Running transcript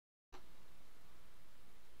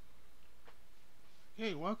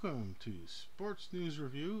Hey, welcome to Sports News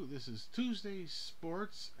Review. This is Tuesday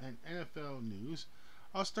Sports and NFL News.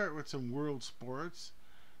 I'll start with some world sports.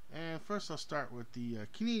 And first, I'll start with the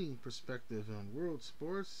Canadian perspective on world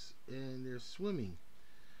sports and their swimming.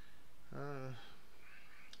 Uh,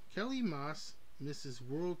 Kelly Moss misses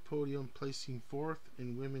world podium, placing fourth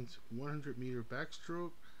in women's 100-meter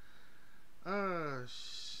backstroke.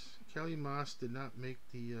 Kelly Moss did not make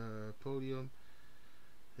the podium.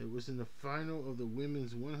 It was in the final of the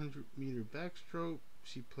women's 100-meter backstroke.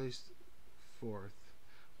 She placed fourth.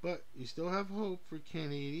 But you still have hope for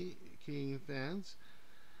Canadian fans.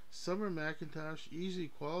 Summer McIntosh easily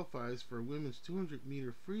qualifies for women's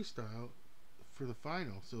 200-meter freestyle for the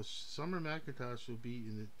final. So Summer McIntosh will be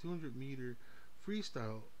in the 200-meter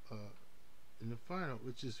freestyle in the final,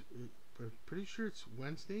 which is I'm pretty sure it's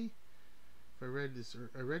Wednesday. If I read this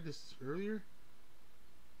earlier.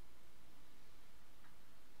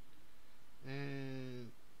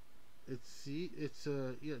 And it's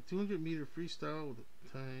 200-meter freestyle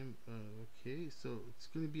time. Okay, so it's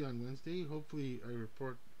going to be on Wednesday. Hopefully, I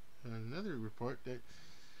report another report that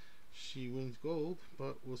she wins gold,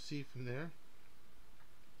 but we'll see from there.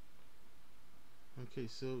 Okay,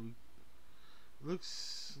 so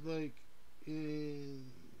looks like in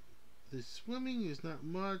the swimming is not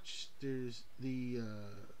much. There's the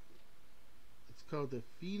it's called the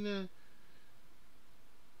FINA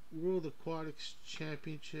World Aquatics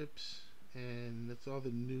Championships, and that's all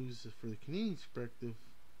the news for the Canadian perspective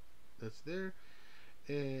that's there.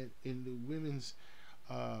 And in the women's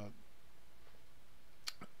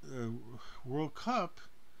World Cup,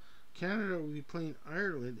 Canada will be playing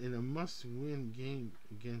Ireland in a must-win game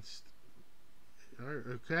against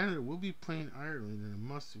Canada will be playing Ireland in a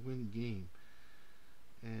must-win game,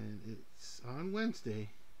 and it's on Wednesday.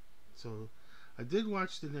 So I did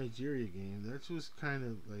watch the Nigeria game. That was kind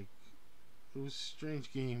of like, it was a strange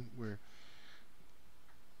game where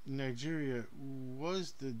Nigeria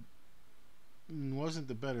wasn't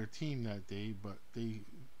the better team that day, but they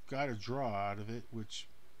got a draw out of it, which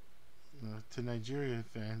to Nigerian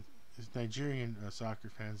soccer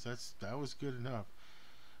fans, that was good enough.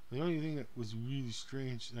 The only thing that was really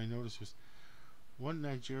strange that I noticed was one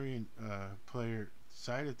Nigerian player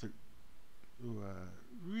decided to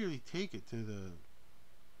really take it to the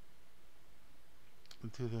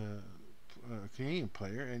Canadian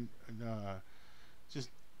player and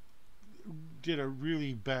just did a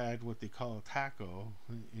really bad, what they call a tackle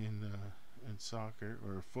in soccer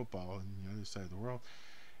or football on the other side of the world,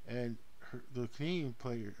 and the Canadian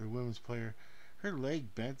player or women's player, her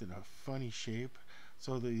leg bent in a funny shape.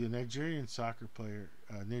 So the Nigerian soccer player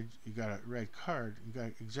got a red card,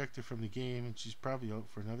 got ejected from the game, and she's probably out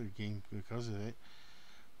for another game because of it.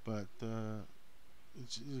 But the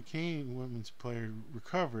Canadian women's player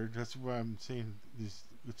recovered. That's why I'm saying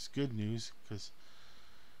it's good news, because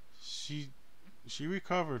she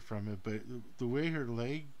recovered from it. But the way her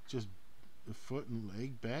leg, just the foot and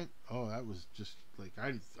leg bent, oh, that was just like,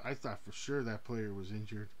 I thought for sure that player was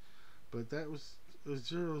injured. But that was a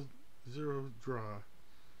 0-0 draw.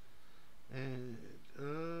 And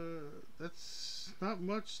that's not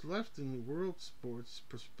much left in the world sports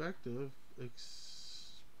perspective.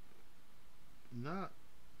 Not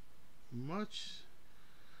much.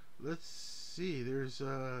 Let's see. There's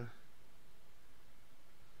okay.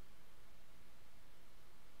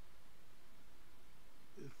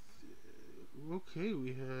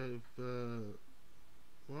 We have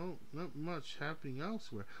well, not much happening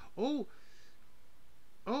elsewhere. Oh,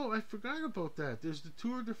 I forgot about that. There's the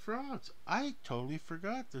Tour de France. I totally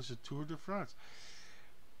forgot there's a Tour de France.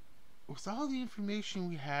 With all the information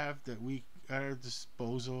we have that we at our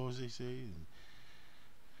disposal, as they say,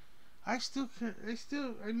 I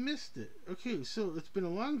missed it. Okay, so it's been a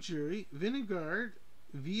long jury. Vingegaard,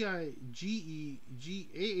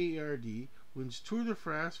 Vigegaard, wins Tour de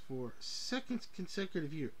France for second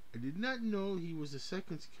consecutive year. I did not know he was the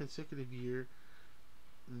second consecutive year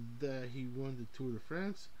that he won the Tour de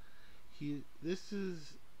France. This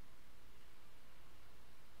is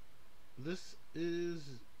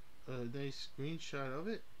a nice screenshot of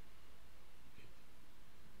it.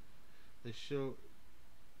 They show,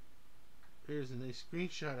 here's a nice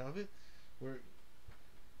screenshot of it where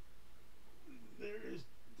there is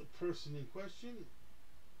the person in question.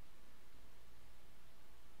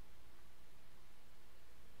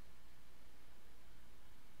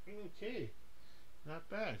 Okay, not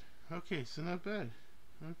bad. Okay, so not bad.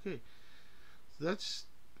 Okay, so that's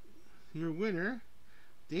your winner.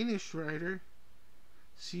 Danish rider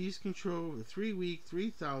seized control of the 3-week,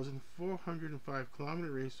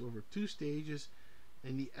 3,405-kilometer race over 2 stages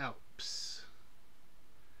in the Alps.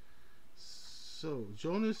 So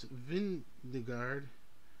Jonas Vingegaard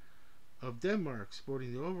of Denmark,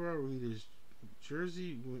 sporting the overall leader's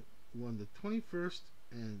jersey, won the 21st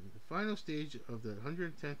and final stage of the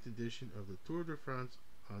 110th edition of the Tour de France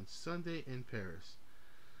on Sunday in Paris.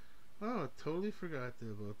 Oh, I totally forgot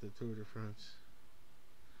about the Tour de France.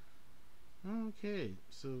 Okay,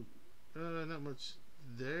 so not much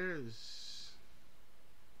there.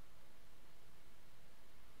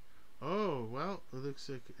 Oh, well, it looks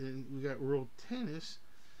like, and we got World Tennis.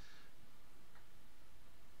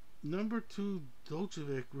 Number 2,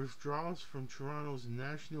 Djokovic withdraws from Toronto's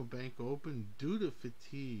National Bank Open due to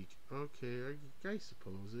fatigue. Okay, I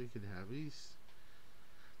suppose they could have these.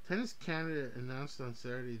 Tennis Canada announced on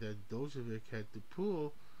Saturday that Djokovic had to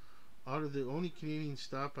pull out of the only Canadian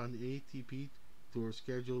stop on the ATP Tour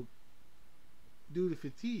scheduled due to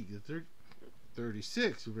fatigue. The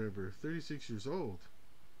 36, remember, 36 years old.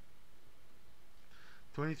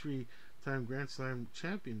 23-time Grand Slam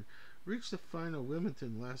champion reached the final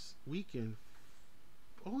Wimbledon last weekend.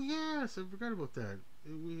 Oh yes, I forgot about that.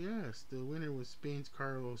 Yes, the winner was Spain's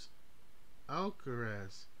Carlos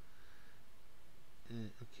Alcaraz.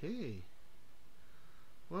 Okay.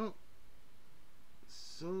 Well,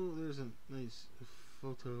 so there's a nice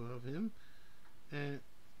photo of him, and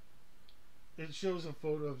it shows a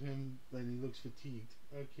photo of him and he looks fatigued.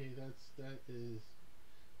 Okay, that's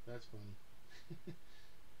funny.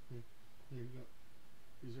 Here you go.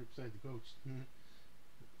 He's right beside the coach. Can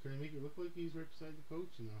I make it look like he's right beside the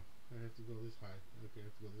coach? No, I have to go this high. Okay, I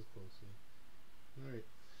have to go this close. Yeah. All right.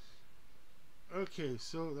 Okay,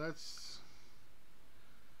 so that's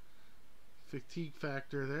fatigue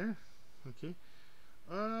factor there. Okay.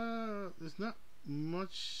 There's not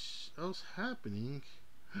much else happening.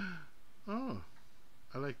 Oh,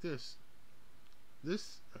 I like this.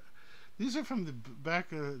 These are from the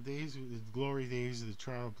back of the days, the glory days of the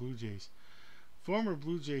Toronto Blue Jays. Former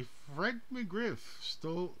Blue Jay Fred McGriff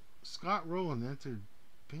stole Scott Rowland entered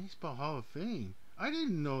Baseball Hall of Fame. I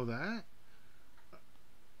didn't know that.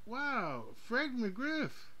 Wow, Fred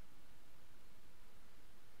McGriff.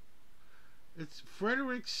 It's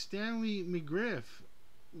Frederick Stanley McGriff.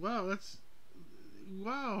 Wow,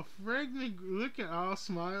 Fred McGriff. Look at all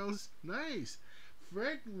smiles. Nice.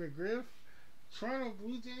 Fred McGriff, Toronto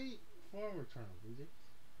Blue Jay, former Toronto Blue Jay,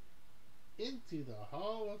 into the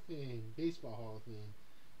Hall of Fame, Baseball Hall of Fame.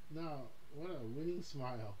 Now, what a winning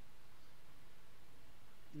smile.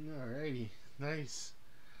 Alrighty, nice.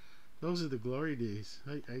 Those are the glory days.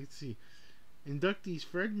 I see. Inductees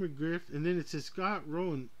Fred McGriff, and then it says Scott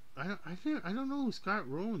Rowland. I don't know who Scott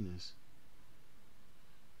Rowland is.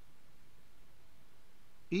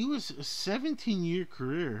 He was a 17-year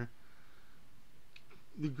career.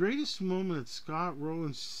 The greatest moment of Scott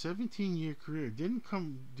Rowland's 17-year career didn't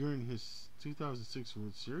come during his 2006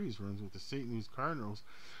 World Series runs with the St. Louis Cardinals,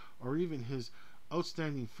 or even his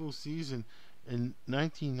outstanding full season in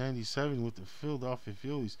 1997 with the Philadelphia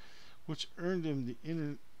Phillies, which earned him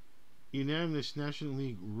the unanimous National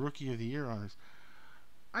League Rookie of the Year honors.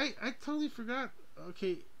 I totally forgot.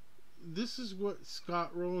 Okay, this is what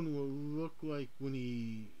Scott Rowland will look like when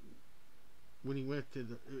he went to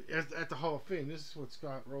the at the Hall of Fame. This is what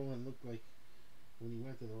Scott Rowland looked like when he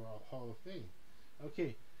went to the Hall of Fame.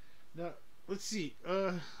 Okay, now let's see.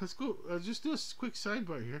 Let's go. Just do a quick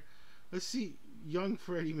sidebar here. Let's see young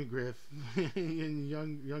Freddie McGriff and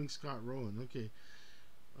young Scott Rowland. Okay.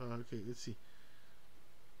 Okay. Let's see.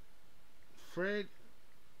 Frederick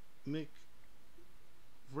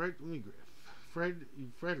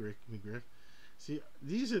McGriff. See,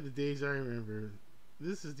 these are the days I remember.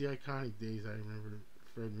 This is the iconic days I remember.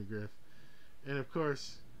 Fred McGriff, and of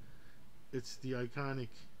course, it's the iconic.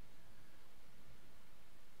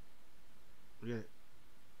 Yeah.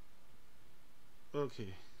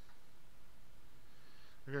 Okay.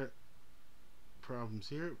 I got problems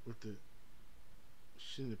here with the.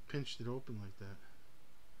 Shouldn't have pinched it open like that.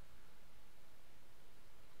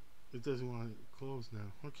 It doesn't want to close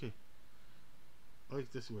now. Okay.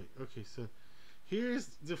 Like this way. Okay, so here's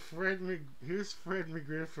Fred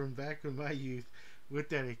McGriff from back in my youth with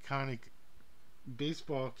that iconic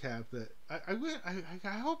baseball cap that I wish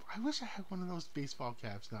I had one of those baseball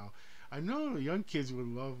caps now. I know the young kids would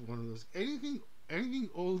love one of those. Anything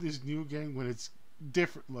old is new again when it's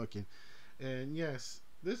different looking. And yes,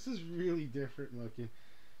 this is really different looking.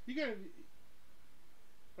 You gotta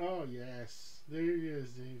oh yes, there he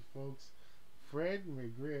is, folks. Fred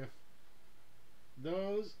McGriff.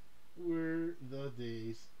 Those were the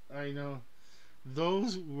days. I know.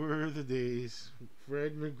 Those were the days.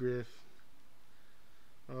 Fred McGriff.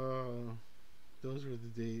 Those were the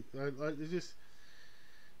days.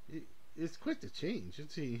 It's quite the change.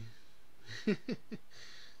 Let's see.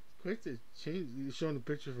 Quite the change. You're showing the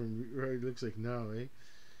picture from where he looks like now, eh?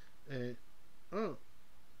 And oh,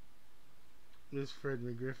 there's Fred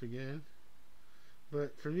McGriff again.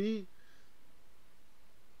 But for me,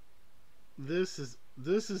 this is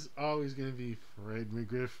always gonna be Fred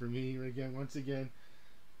McGriff for me again. Once again,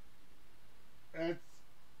 that's,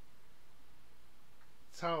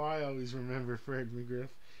 that's how I always remember Fred McGriff.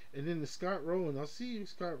 And then the Scott Rowland. I'll see you,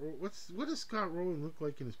 Scott. What does Scott Rowland look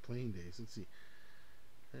like in his playing days? Let's see.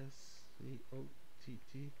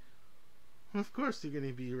 SCOTT. Of course they're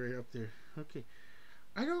gonna be right up there. Okay.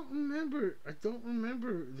 I don't remember. I don't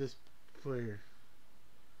remember this player.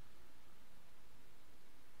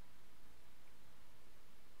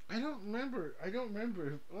 I don't remember. I don't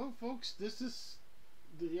remember. Well, folks, this is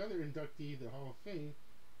the other inductee of the Hall of Fame,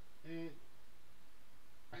 and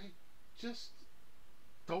I just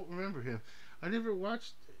don't remember him. I never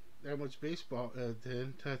watched that much baseball at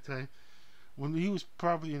that time. When he was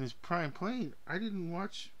probably in his prime playing, I didn't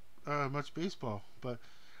watch much baseball. But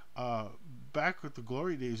back with the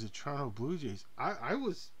glory days of Toronto Blue Jays, I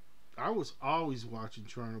was always watching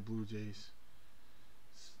Toronto Blue Jays.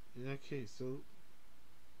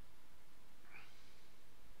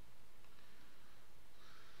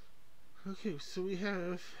 Okay, so we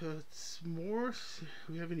have more.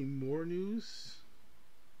 We have any more news?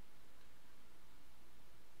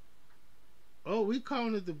 Oh, we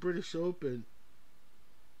calling it the British Open.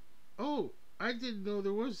 Oh, I didn't know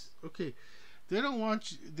there was. Okay, they don't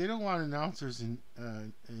want announcers in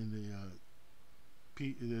the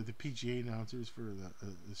PGA announcers for the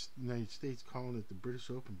United States calling it the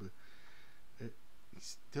British Open, but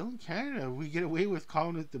still in Canada we get away with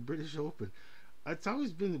calling it the British Open. It's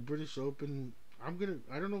always been the British Open. I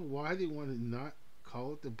don't know why they want to not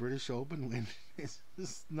call it the British Open when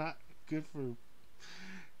it's not good for.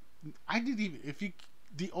 I didn't even if you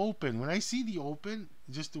the Open when I see the Open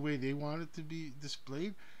just the way they want it to be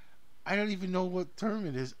displayed, I don't even know what term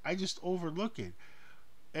it is. I just overlook it,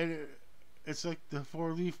 and it's like the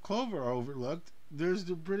four-leaf clover I overlooked. There's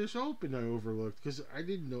the British Open I overlooked because I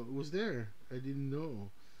didn't know it was there. I didn't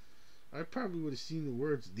know. I probably would have seen the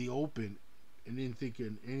words "the Open" and didn't think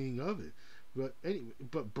anything of it. But anyway,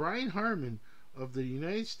 Brian Harman of the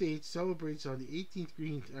United States celebrates on the 18th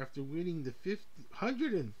green after winning the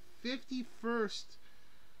 151st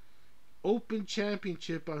Open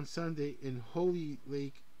Championship on Sunday in Holy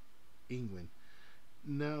Lake, England.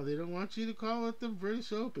 Now, they don't want you to call it the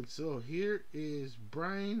British Open, so here is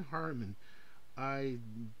Brian Harman. I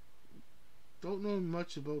don't know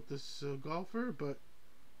much about this golfer, but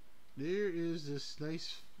there is this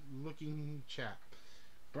nice looking chap,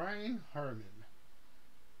 Brian Harman.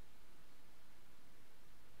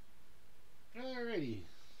 Alrighty.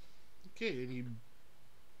 Okay, and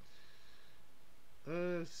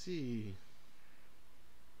let's see.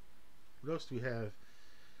 What else do we have?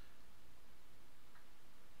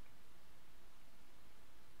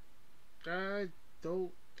 I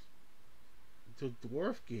don't. The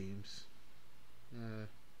dwarf games.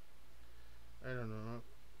 I don't know.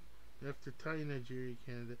 After Thai, Nigeria,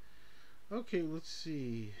 Canada. Okay, let's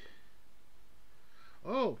see.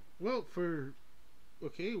 Oh, well,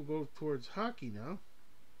 okay, we'll go towards hockey now.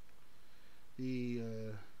 The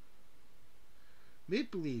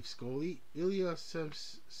Maple Leafs goalie Ilya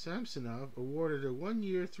Samsonov awarded a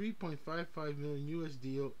 1-year, $3.55 million US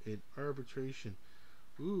deal in arbitration.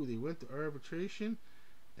 Ooh, they went to arbitration,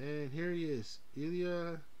 and here he is,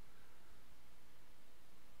 Ilya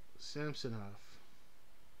Samsonov.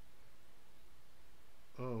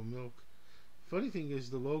 Oh, milk. Funny thing is,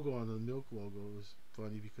 the logo on the milk logo is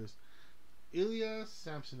funny because Ilya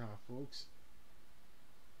Samsonov, folks.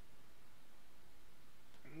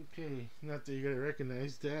 Okay, not that you're gonna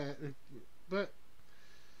recognize that, but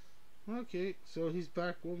okay. So he's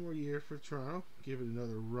back one more year for Toronto. Give it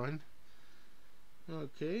another run.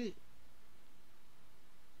 Okay.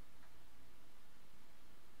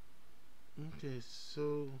 Okay,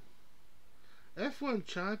 so F1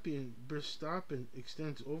 champion Verstappen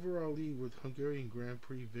extends overall lead with Hungarian Grand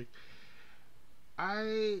Prix victory.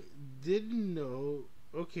 I didn't know.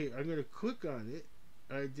 Okay, I'm gonna click on it.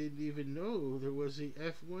 I didn't even know there was a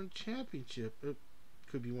F1 championship. It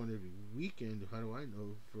could be one every weekend. How do I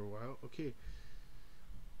know for a while? Okay.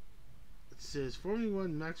 It says Formula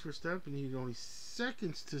 1 Max Verstappen needed only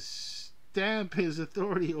seconds to stamp his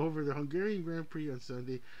authority over the Hungarian Grand Prix on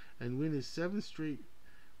Sunday and win his 7th straight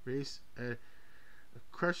race at a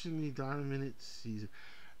crushingly dominant season.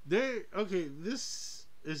 Okay, this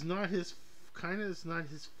is not his it's not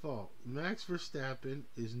his fault. Max Verstappen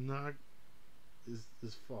is not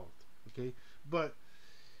his fault. Okay, but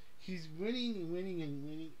he's winning and winning and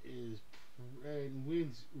winning is and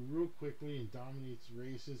wins real quickly and dominates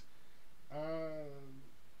races. I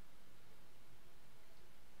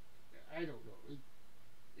don't know.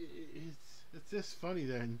 It's just funny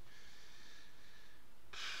then.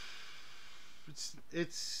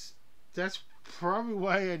 It's that's probably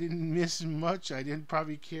why I didn't miss much. I didn't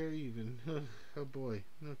probably care even. Oh boy.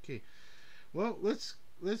 Okay. Well, let's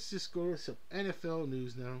just go to some NFL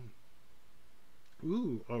news now.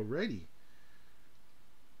 Ooh, already.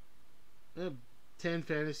 Uh, 10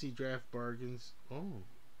 fantasy draft bargains. Oh.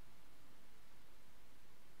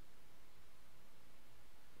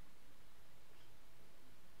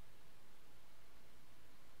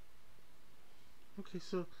 Okay,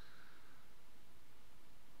 so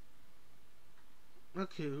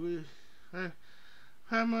okay, I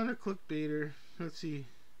I'm on a clickbaiter. Let's see.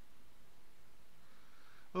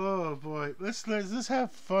 Oh boy, let's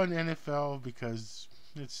have fun NFL because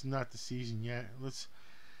it's not the season yet. Let's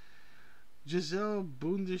Giselle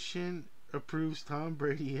Bundchen approves Tom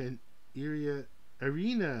Brady and Irina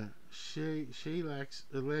Shaylak's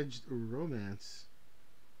alleged romance.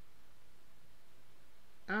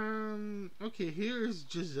 Okay, here is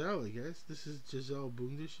Giselle. I guess this is Giselle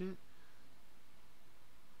Bundchen.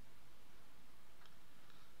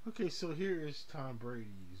 Okay, so here is Tom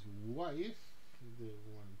Brady's wife, the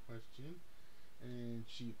one question, and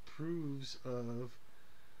she approves of,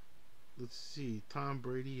 let's see, Tom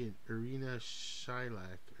Brady and Irina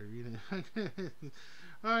Shylak. Irina,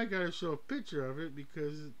 I gotta show a picture of it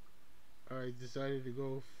because I decided to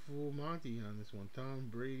go full Monty on this one. Tom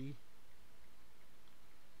Brady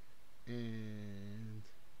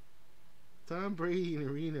and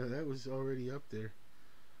Irina. That was already up there.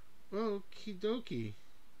 Okie dokie.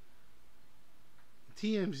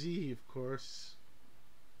 TMZ, of course.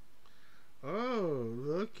 Oh,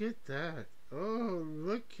 look at that. Oh,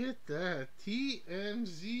 look at that.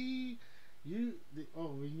 TMZ. When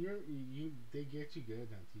they get you good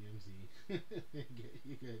on TMZ. They get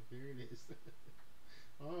you good. There it is.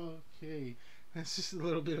 Okay. That's just a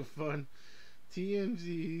little bit of fun.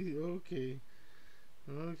 TMZ. Okay.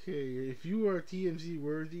 Okay. If you are TMZ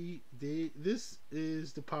worthy, this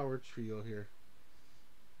is the power trio here.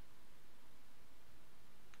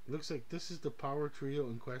 Looks like this is the power trio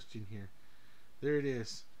in question here. There it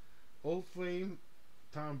is. Old Flame,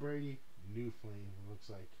 Tom Brady, New Flame. Looks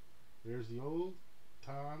like there's the old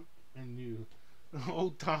Tom and new.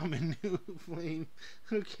 Old Tom and New Flame.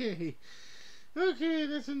 Okay. Okay,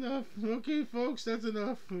 that's enough. Okay, folks, that's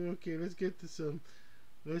enough. Okay, let's get to some.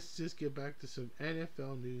 Let's just get back to some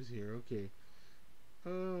NFL news here. Okay.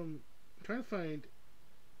 Trying to find.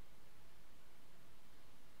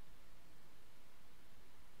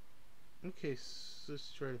 Okay, so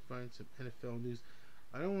let's try to find some NFL news.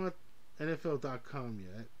 I don't want NFL.com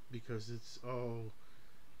yet because it's all.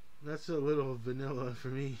 That's a little vanilla for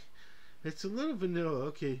me. It's a little vanilla.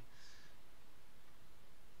 Okay.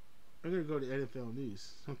 I'm going to go to NFL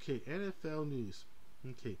news. Okay, NFL news.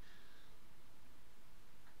 Okay.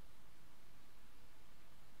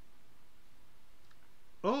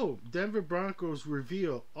 Oh, Denver Broncos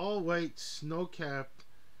reveal all white snow capped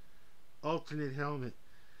alternate helmet.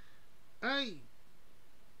 I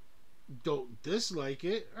don't dislike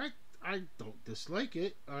it. I don't dislike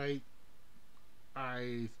it. I'm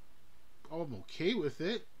okay with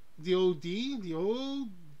it. The old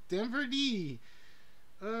Denver D.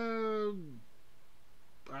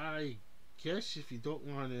 I guess if you don't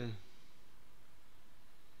want to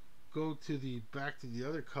go to the back to the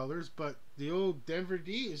other colors, but the old Denver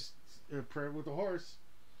D is paired with a horse.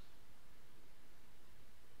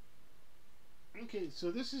 Okay,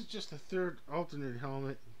 so this is just a third alternate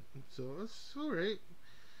helmet, so it's all right.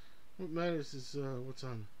 What matters is what's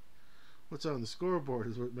on the scoreboard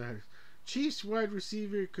is what matters. Chiefs wide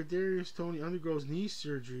receiver Kadarius Toney undergoes knee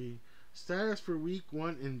surgery. Status for week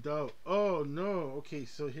 1 in doubt. Oh no. Okay,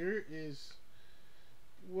 so here is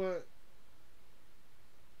what.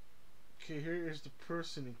 Okay, here is the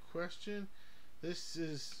person in question. This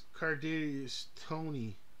is Kadarius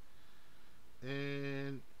Toney,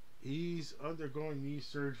 and he's undergoing knee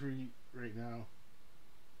surgery right now.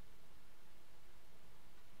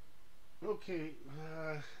 Okay,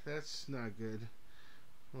 that's not good.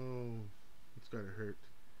 Oh, it's gotta hurt.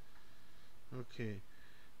 Okay.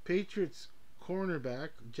 Patriots cornerback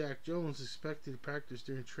Jack Jones expected to practice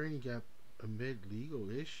during training camp amid legal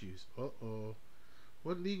issues. Uh-oh.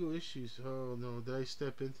 What legal issues? Oh no, did I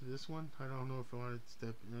step into this one? I don't know if I wanted to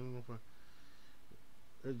step in. I don't know if I...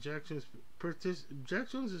 Jack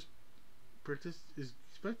Jones is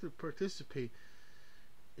expected to participate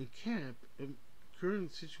in camp. In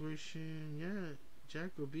current situation, yeah.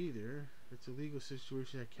 Jack will be there. It's a legal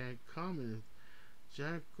situation I can't comment.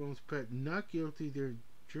 Jack Gomes pled not guilty. Their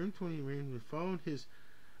June 20 arraignment following his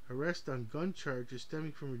arrest on gun charges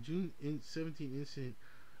stemming from a June 17 incident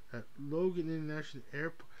at Logan International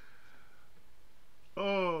Airport.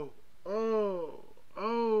 The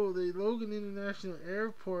Logan International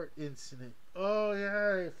Airport incident. Oh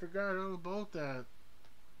yeah, I forgot all about that.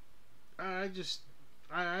 I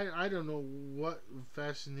don't know what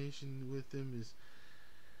fascination with him is.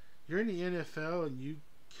 You're in the NFL and you,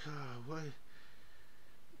 God,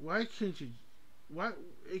 why can't you? Why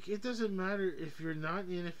it doesn't matter if you're not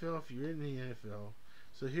in the NFL, if you're in the NFL.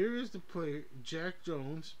 So here is the player, Jack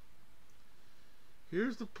Jones.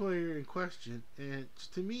 Here's the player in question, and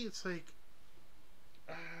to me, it's like,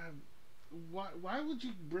 why would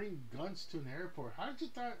you bring guns to an airport? How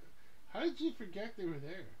did you forget they were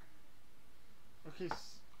there? Okay,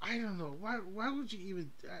 I don't know. Why would you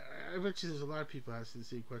even? I bet you there's a lot of people asking the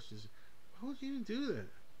same questions. Why would you even do that?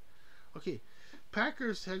 Okay,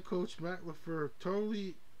 Packers head coach Matt LaFleur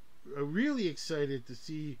really excited to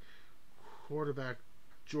see quarterback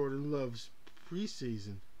Jordan Love's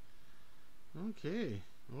preseason. Okay,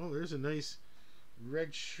 well, there's a nice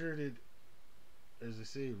red-shirted, as I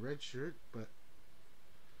say, red shirt, but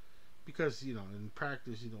because, in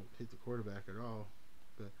practice you don't hit the quarterback at all,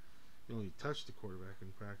 but you only touch the quarterback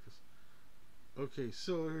in practice. Okay,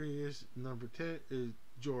 so here he is, number 10 is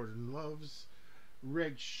Jordan Love's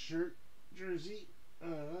red shirt jersey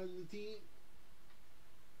on the team.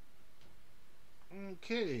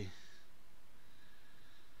 Okay.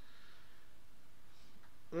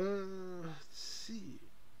 Let's see.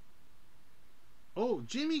 Oh,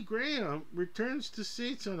 Jimmy Graham returns to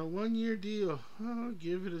Saints on a 1-year deal. Oh,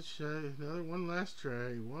 give it a shot. One last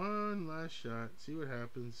try. One last shot. See what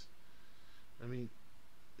happens. I mean,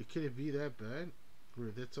 can it be that bad?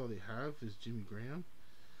 Where that's all they have is Jimmy Graham?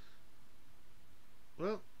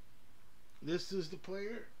 Well, this is the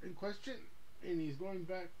player in question, and he's going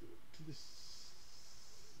back to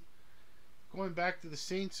the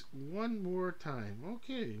Saints one more time.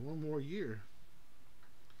 Okay, one more year.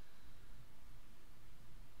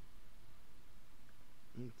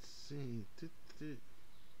 Let's see.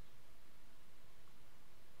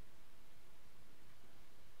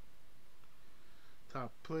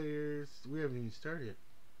 Top players. We haven't even started yet.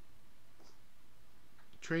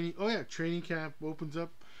 Training. Oh yeah, training camp opens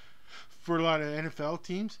up for a lot of NFL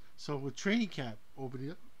teams. So with training camp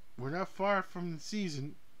opening up, we're not far from the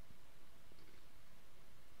season.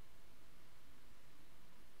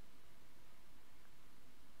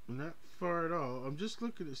 Not far at all. I'm just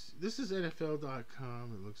looking at this. This is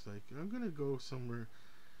NFL.com. It looks like I'm gonna go somewhere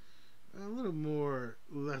a little more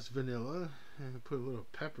less vanilla and put a little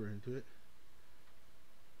pepper into it.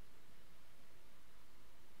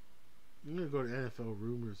 I'm gonna go to NFL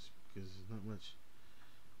rumors because there's not much.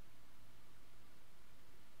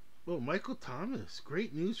 Oh, Michael Thomas.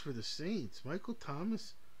 Great news for the Saints. Michael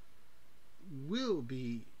Thomas will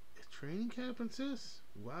be at training camp and says,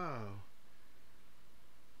 wow.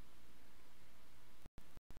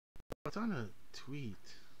 It's on a tweet.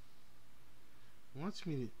 Wants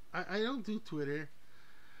me to. I don't do Twitter.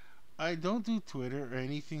 I don't do Twitter or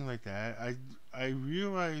anything like that. I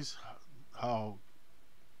realize how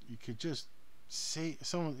you could just say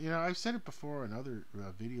someone. I've said it before in other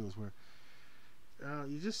videos where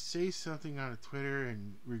you just say something on Twitter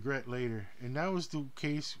and regret later. And that was the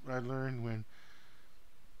case I learned when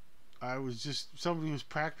somebody was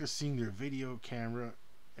practicing their video camera,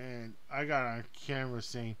 and I got on camera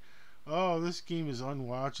saying, "Oh, this game is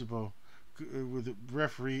unwatchable." With the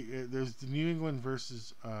referee, there's the New England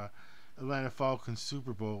versus Atlanta Falcons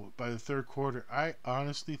Super Bowl. By the third quarter, I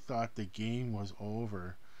honestly thought the game was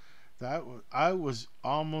over. I was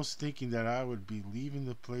almost thinking that I would be leaving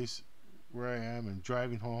the place where I am and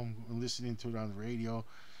driving home and listening to it on the radio.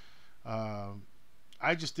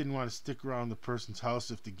 I just didn't want to stick around the person's house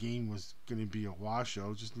if the game was going to be a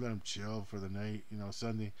washout. Just let them chill for the night,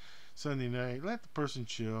 Sunday night. Let the person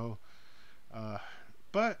chill.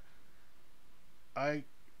 But I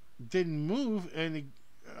didn't move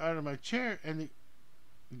out of my chair, and the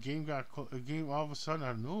game all of a sudden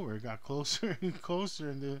out of nowhere got closer and closer.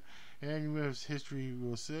 And the annual history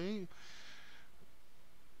will say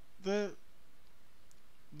the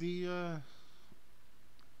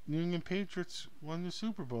New England Patriots won the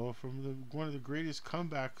Super Bowl from one of the greatest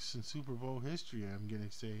comebacks in Super Bowl history. I'm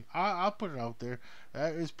gonna say I'll put it out there.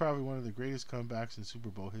 That is probably one of the greatest comebacks in Super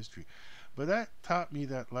Bowl history. But that taught me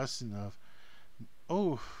that lesson of,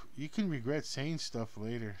 you can regret saying stuff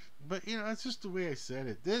later. But it's just the way I said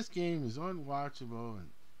it. This game is unwatchable, and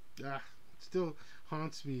it still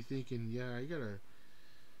haunts me thinking, yeah, I gotta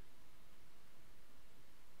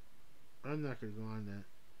I'm not gonna go on that.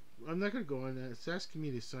 I'm not gonna go on that. It's asking me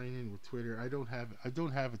to sign in with Twitter. I don't have. I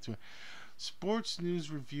don't have a Twitter. Sports News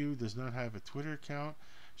Review does not have a Twitter account.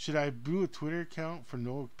 Should I do a Twitter account for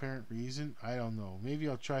no apparent reason? I don't know. Maybe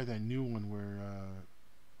I'll try that new one where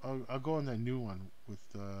I'll go on that new one with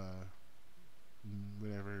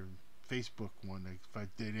whatever Facebook one. Like if I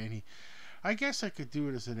did any, I guess I could do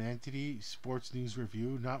it as an entity, Sports News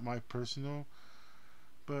Review, not my personal.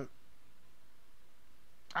 But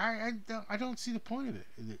I don't see the point of it.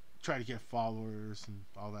 Try to get followers and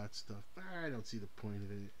all that stuff. I don't see the point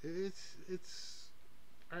of it.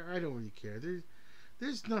 I don't really care.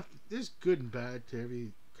 There's nothing. There's good and bad to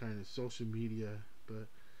every kind of social media, but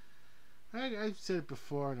I've said it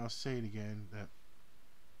before and I'll say it again that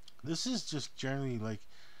this is just generally like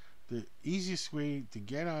the easiest way to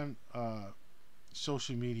get on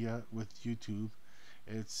social media with YouTube.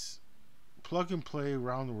 It's plug and play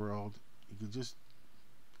around the world. You could just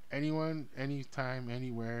anyone, anytime,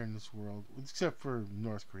 anywhere in this world, except for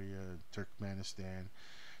North Korea, Turkmenistan.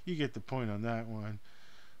 You get the point on that one.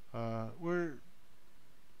 Where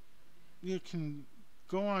you can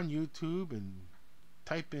go on YouTube and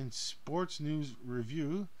type in Sports News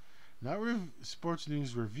Review, not Sports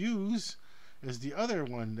News Reviews, is the other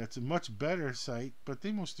one that's a much better site, but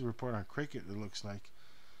they mostly report on cricket, it looks like.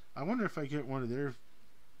 I wonder if I get one of their,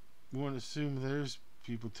 we want to assume there's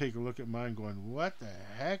people take a look at mine going, what the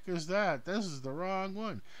heck is that? This is the wrong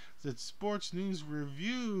one. It's Sports News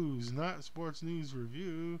Reviews, not Sports News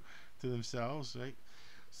Review to themselves, right?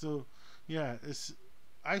 So, yeah,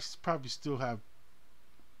 probably still have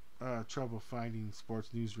trouble finding Sports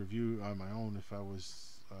News Review on my own if I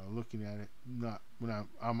was looking at it, not when I'm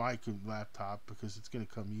on my laptop, because it's going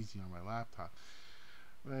to come easy on my laptop.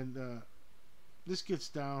 And this gets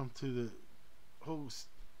down to the whole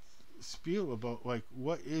spiel about like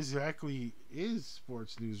what exactly is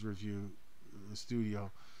Sports News Review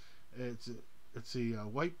Studio. It's a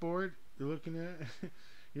whiteboard you're looking at.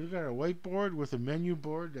 You got a whiteboard with a menu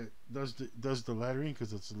board that does the lettering,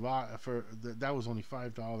 because it's a lot for that was only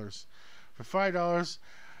 $5. For $5,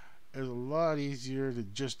 it's a lot easier to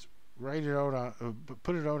just write it out on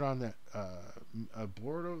put it out on that a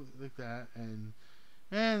board like that, and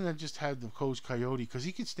then just have the Coach Coyote, because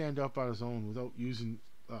he can stand up on his own without using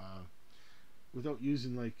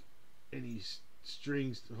like any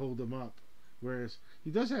strings to hold him up. Whereas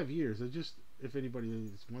he does have ears. If anybody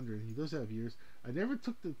is wondering, he does have ears. I never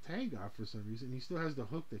took the tag off for some reason. He still has the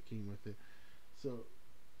hook that came with it. So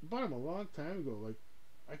I bought him a long time ago. Like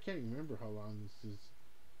I can't even remember how long this is.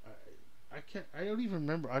 I don't even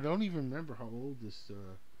remember. I don't even remember how old this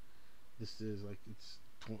is. Like it's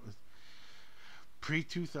pre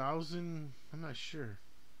 2000. I'm not sure.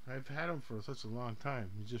 I've had him for such a long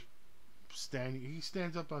time. He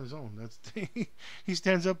stands up on his own. He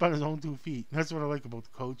stands up on his own 2 feet. That's what I like about the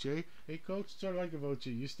coach, eh? Hey coach, that's what I like about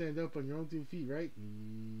you. You stand up on your own 2 feet, right?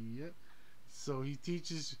 Yep. So he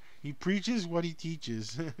preaches what he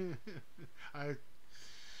teaches. You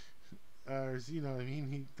know what I mean?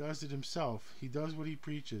 He does it himself. He does what he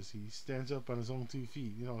preaches. He stands up on his own 2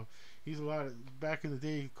 feet. You know, back in the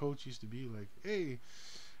day, coach used to be like, hey,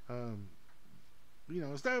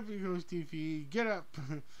 stand up on your own 2 feet, get up.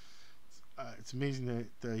 It's amazing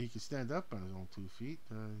that he can stand up on his own 2 feet.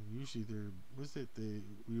 Usually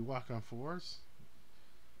we walk on fours.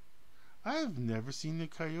 I've never seen the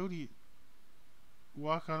coyote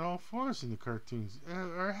walk on all fours in the cartoons,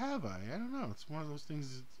 or have I? I don't know. It's one of those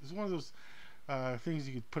things. It's one of those things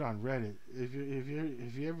you could put on Reddit. If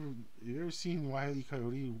you ever seen Wile E.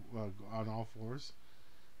 Coyote on all fours?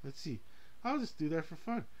 Let's see. I'll just do that for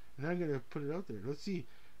fun, and I'm gonna put it out there. Let's see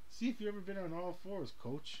if you ever been on all fours,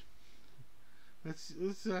 Coach. Let's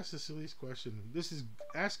ask the silliest question. This is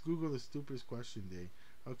Ask Google the Stupidest Question Day.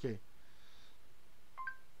 Okay.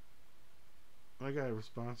 I got a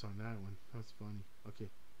response on that one. That's funny. Okay.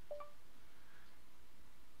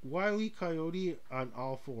 Wile E. Coyote on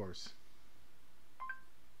all fours.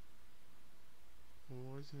 Well,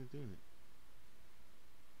 why isn't it doing it?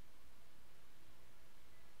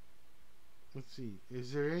 Let's see.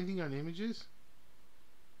 Is there anything on images?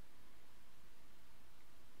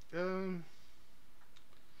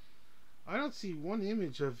 I don't see one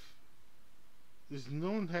image of.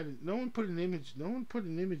 No one put an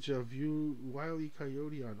image of you, Wile E.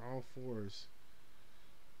 Coyote, on all fours.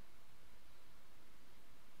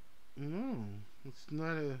 No, it's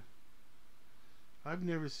not a. I've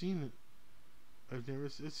never seen it.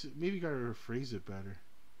 It's maybe gotta rephrase it better.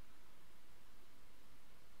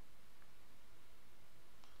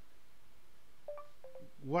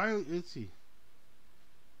 Let's see.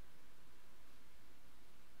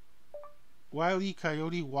 Wile E.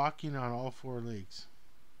 Coyote walking on all four legs.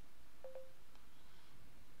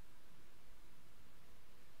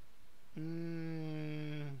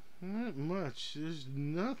 Not much. There's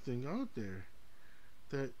nothing out there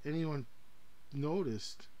that anyone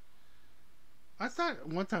noticed. I thought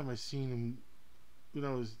one time I seen him when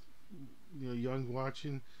I was, young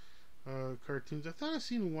watching cartoons. I thought I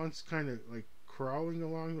seen him once, kind of like crawling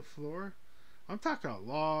along the floor. I'm talking a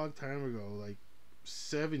long time ago, like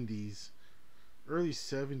 70s, early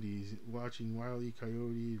 70s, watching Wile E.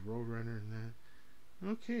 Coyote, Roadrunner, and that.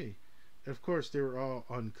 Okay, of course they were all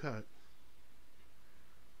uncut,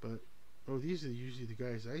 but these are usually the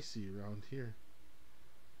guys I see around here.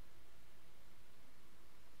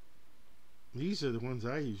 These are the ones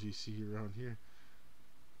I usually see around here.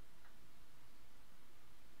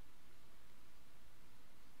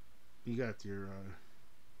 You got your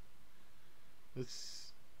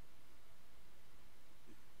let's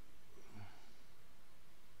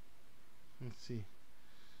see.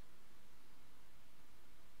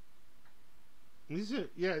 These are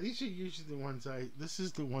usually the ones this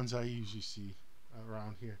is the ones I usually see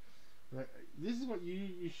around here. Right, this is what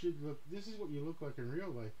you should look. This is what you look like in real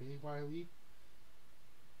life, eh, Wiley?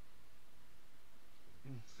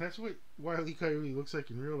 That's what Wile E. Coyote looks like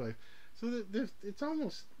in real life. So it's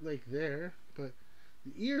almost like there, but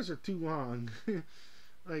the ears are too long.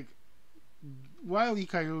 Like Wile E.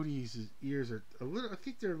 Coyote's ears are a little. I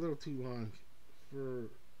think they're a little too long for.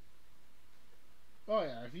 Oh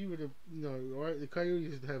yeah, if you would have, the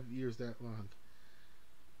coyotes have ears that long.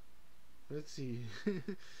 Let's see.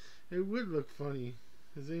 It would look funny.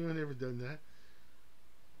 Has anyone ever done that?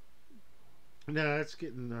 Nah, that's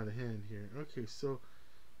getting out of hand here. Okay, so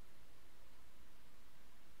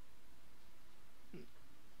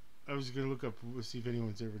I was gonna look up, see if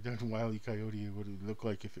anyone's ever done Wile E. Coyote. What it would look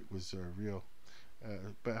like if it was real,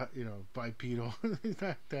 but bipedal.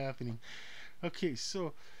 Not happening. Okay,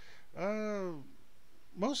 so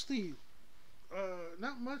mostly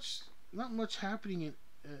not much happening in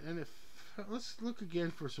NFL. Let's look again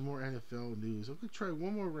for some more NFL news. I'm gonna try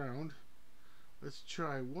one more round. Let's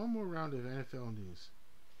try one more round of NFL news.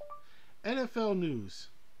 NFL news.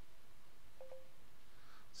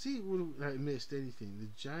 See what I missed anything. The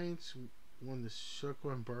Giants won the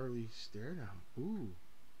Saquon Barkley stare down. Ooh.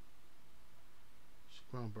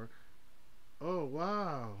 Saquon Barkley. Oh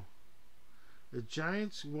wow. The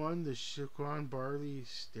Giants won the Saquon Barkley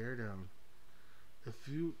stare down. A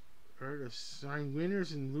few are to sign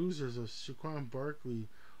winners and losers of Saquon Barkley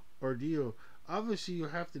ordeal. Obviously, you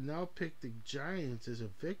have to now pick the Giants as a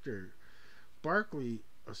victor. Barkley,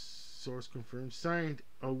 a source confirmed, signed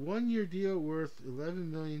a 1-year deal worth $11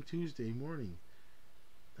 million Tuesday morning.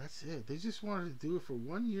 That's it. They just wanted to do it for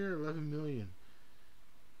 1 year, $11 million.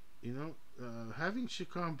 Having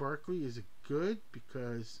Saquon Barkley is good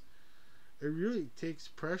because it really takes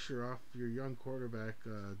pressure off your young quarterback,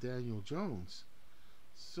 Daniel Jones.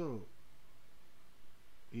 So,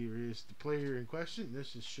 here is the player in question.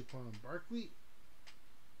 This is Saquon Barkley.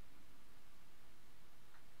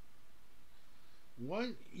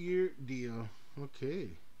 1 year deal. Okay.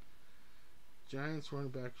 Giants running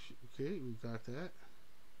back. Okay, we got that.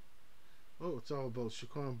 Oh, it's all about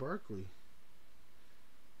Saquon Barkley.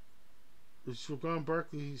 Saquon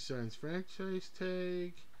Barkley signs franchise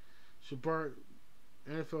tag.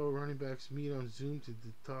 NFL running backs meet on Zoom to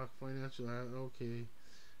talk financial. Okay,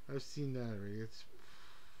 I've seen that already.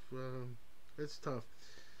 It's tough.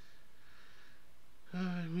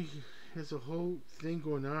 There's a whole thing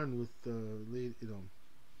going on with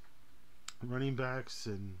running backs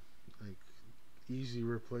and like easy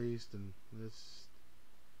replaced, and that's.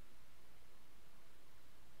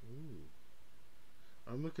 Ooh.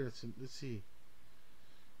 I'm looking at some. Let's see.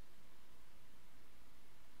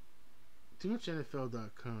 Too much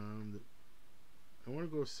NFL.com. I want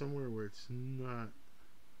to go somewhere where it's not.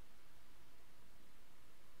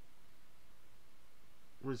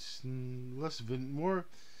 Where it's more,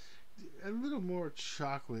 a little more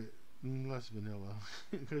chocolate, less vanilla.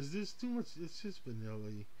 Because there's too much. It's just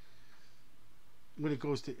vanilla. When it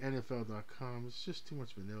goes to NFL.com, it's just too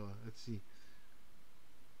much vanilla. Let's see.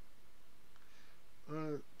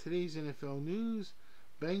 Today's NFL news: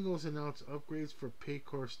 Bengals announce upgrades for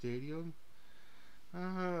Paycor Stadium.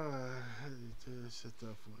 It's a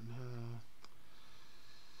tough one.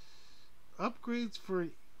 Upgrades for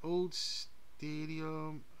old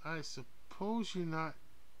stadium. I suppose you're not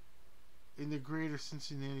in the greater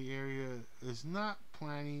Cincinnati area is not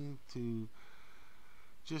planning to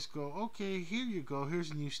just go, okay, here you go,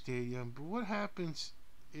 here's a new stadium. But what happens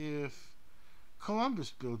if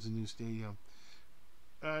Columbus builds a new stadium?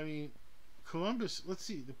 I mean, Columbus, let's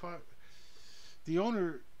see, the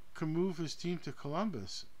owner can move his team to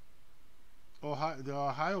Columbus, Ohio, the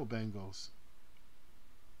Ohio Bengals.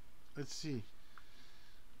 Let's see,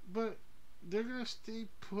 but they're gonna stay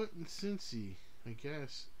put in Cincy, I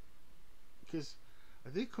guess, because I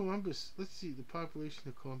think Columbus. Let's see the population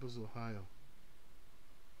of Columbus, Ohio.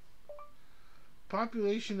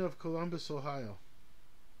 Population of Columbus, Ohio.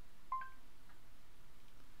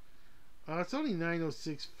 It's only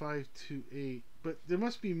 906,528, but there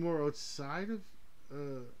must be more outside of.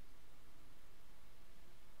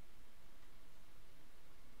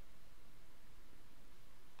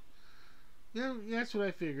 Yeah, that's what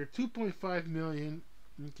I figured. 2.5 million.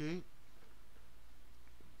 Okay,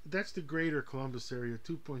 that's the greater Columbus area.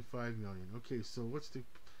 2.5 million. Okay, so what's the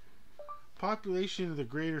population of the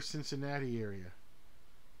greater Cincinnati area?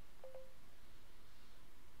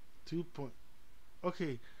 2.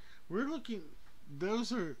 Okay, we're looking.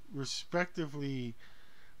 Those are respectively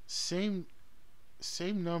same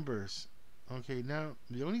numbers. Okay, now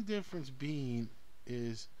the only difference being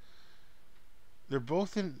is they're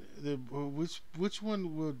both in the which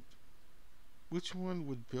one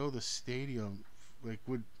would build a stadium, like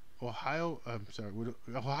would Ohio I'm sorry would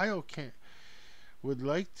Ohio can't would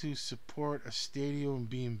like to support a stadium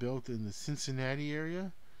being built in the Cincinnati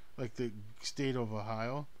area, like the state of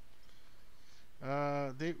Ohio.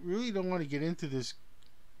 They really don't want to get into this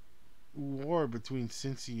war between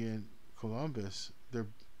Cincy and Columbus. They're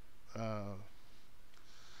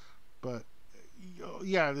but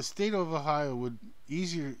yeah, the state of Ohio would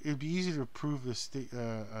easier. It'd be easier to approve the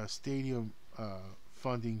stadium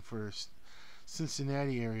funding for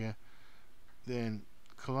Cincinnati area than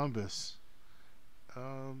Columbus.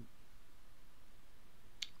 Um,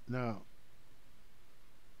 Now,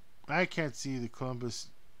 I can't see the Columbus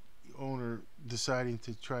owner deciding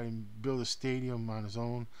to try and build a stadium on his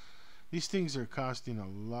own. These things are costing a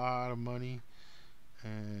lot of money,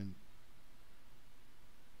 and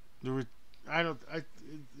the I don't I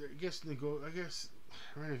guess I guess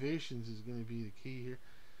renovations is going to be the key here.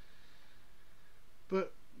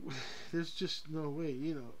 But there's just no way,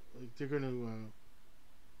 like they're going to.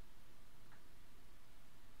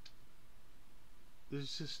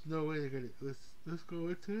 There's just no way they're going to. Let's go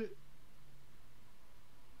into it.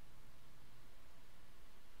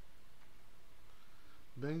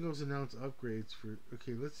 Bengals announce upgrades for.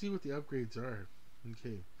 Okay, let's see what the upgrades are.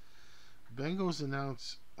 Okay, Bengals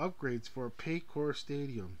announce upgrades for Paycor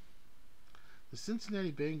Stadium. The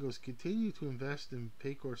Cincinnati Bengals continue to invest in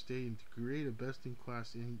Paycor Stadium to create a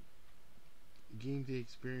best-in-class game day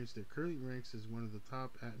experience that currently ranks as one of the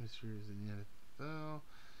top atmospheres in the NFL.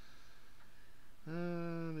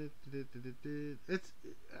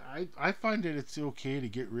 I find that it's okay to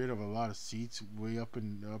get rid of a lot of seats way up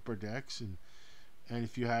in the upper decks, and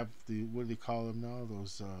if you have the, what do they call them now,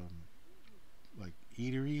 those like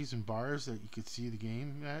eateries and bars that you could see the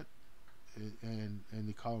game at, and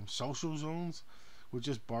they call them social zones with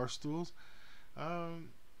just bar stools.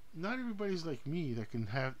 Not everybody's like me that can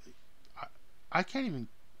have. I can't even.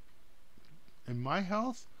 In my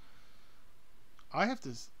health, I have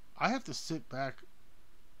to sit back.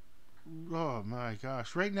 Oh my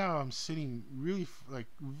gosh! Right now I'm sitting really like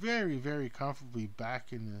very very comfortably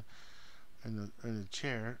back in the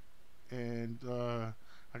chair, and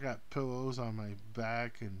I got pillows on my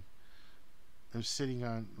back, and I'm sitting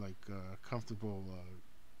on like a comfortable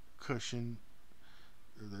cushion,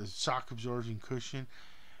 the shock absorbing cushion,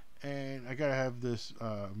 and I gotta have this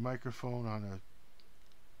microphone on a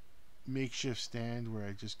makeshift stand where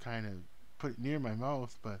I just kind of put it near my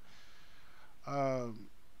mouth. But how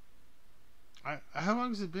long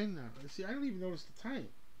has it been now? See, I don't even notice the time.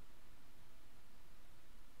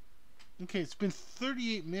 Okay, it's been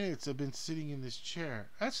 38 minutes I've been sitting in this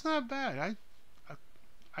chair. That's not bad.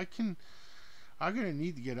 I can. I'm gonna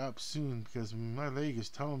need to get up soon because my leg is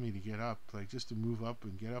telling me to get up, like just to move up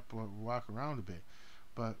and get up or walk around a bit.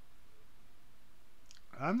 But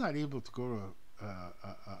I'm not able to go to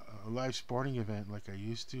a live sporting event like I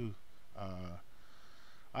used to.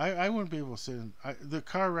 I wouldn't be able to sit in. The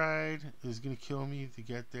car ride is gonna kill me to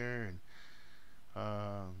get there, and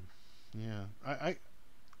yeah,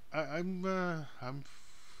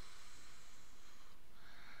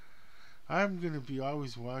 I'm gonna be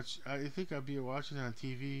always watch. I think I'll be watching it on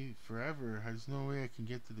TV forever. There's no way I can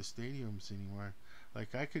get to the stadiums anymore.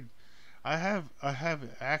 Like I have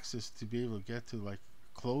access to be able to get to like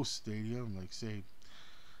close stadium, like say,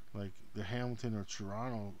 like the Hamilton or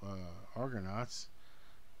Toronto Argonauts,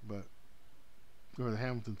 but or the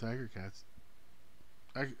Hamilton Tiger Cats.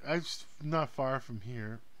 I'm not far from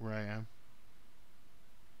here where I am.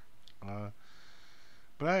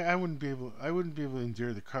 But I wouldn't be able to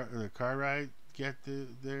endure the car ride get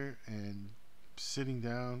there and sitting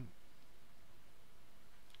down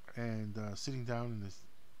sitting down in this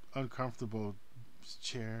uncomfortable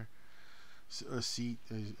chair, a seat,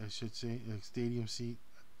 I should say, a stadium seat.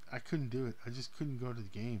 I couldn't do it. I just couldn't go to the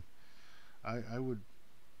game. I would.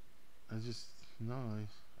 I just no.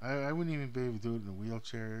 I wouldn't even be able to do it in a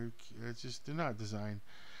wheelchair. It's just they're not designed.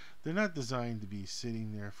 They're not designed to be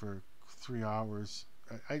sitting there for 3 hours.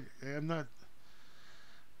 I'm not.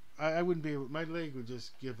 I wouldn't be able. My leg would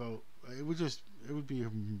just give out. It would just. It would be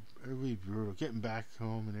brutal. Getting back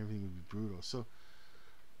home and everything would be brutal. So,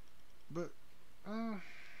 but uh,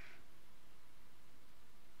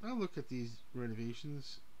 I'll look at these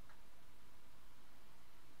renovations.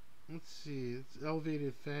 Let's see. It's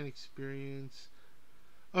elevated fan experience,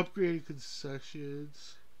 upgraded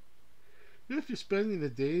concessions. If you're spending the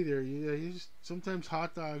day there, you just sometimes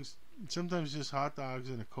hot dogs, sometimes just hot dogs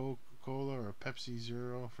and a Coca Cola or a Pepsi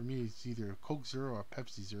Zero. For me, it's either a Coke Zero or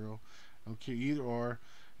Pepsi Zero. I don't care either or.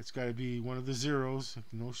 It's got to be one of the zeros,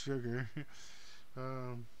 no sugar.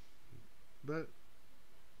 um, but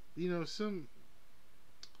some.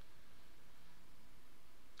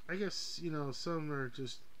 I guess some are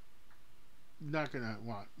just not gonna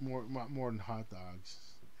want more than hot dogs,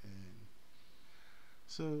 and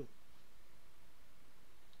so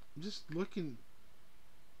just looking.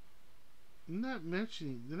 Not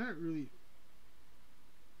mentioning. They're not really.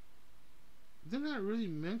 They're not really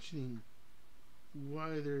mentioning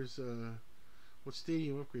why there's what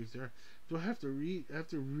stadium upgrades there are. Do I have to read? I have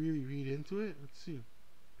to really read into it. Let's see.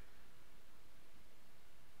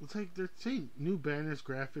 It's like they're saying new banners,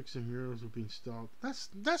 graphics, and murals will be installed.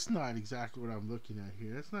 That's not exactly what I'm looking at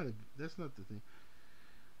here. That's not the thing.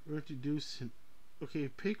 We're introducing. Okay,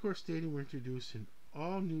 Paycor Stadium. We're introducing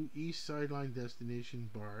all new East Sideline destination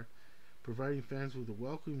bar, providing fans with a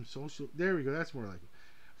welcoming social. There we go. That's more like it.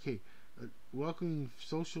 Okay, a welcoming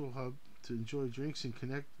social hub to enjoy drinks and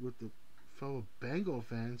connect with the fellow Bengal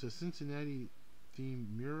fans. A Cincinnati themed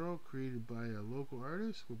mural created by a local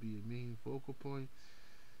artist will be a main focal point.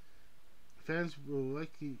 Fans will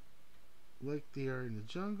likely like they are in the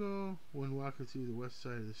jungle. When walking through the west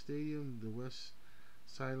side of the stadium, the west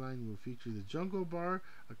sideline will feature the Jungle Bar,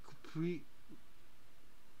 a complete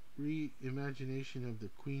reimagination of the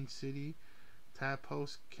Queen City. Tap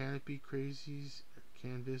house canopy crazies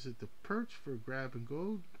can visit the perch for grab and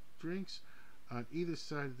go drinks on either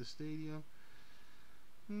side of the stadium.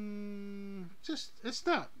 Just it's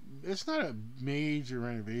not a major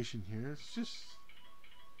renovation here.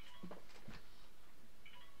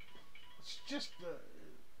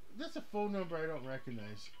 That's a phone number I don't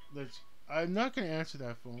recognize. I'm not going to answer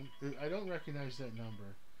that phone. I don't recognize that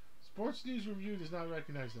number. Sports News Review does not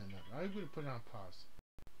recognize that number. I'm going to put it on pause.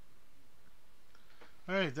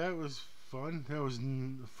 Alright, that was fun. That was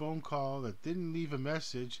a phone call that didn't leave a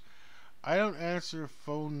message. I don't answer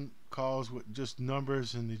phone calls with just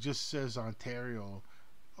numbers and it just says Ontario.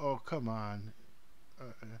 Oh, come on.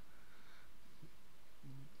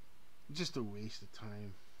 Just a waste of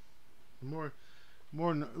time. They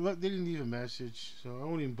didn't leave a message, so I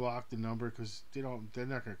won't even block the number because they're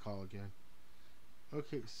not gonna call again.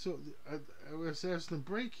 Okay, so I was asking the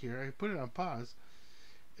break here. I put it on pause.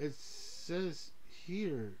 It says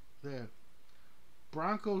here that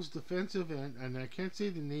Broncos defensive end, and I can't say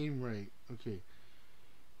the name right. Okay,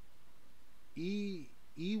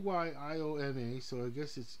 Eyoma. So I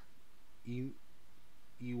guess it's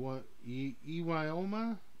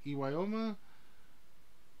Eyoma.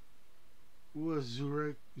 Was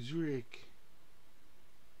Zurich.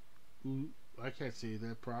 I can't say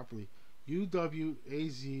that properly. Uwazurike.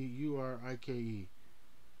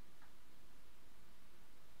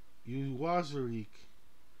 Uwazurike.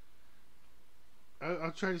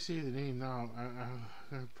 I'll try to say the name now.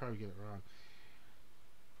 I'll probably get it wrong.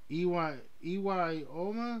 Eyoma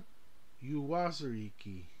Uwazurike.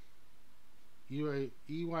 Eyoma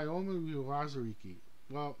Uwazurike.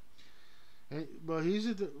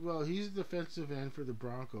 He's a defensive end for the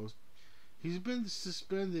Broncos. He's been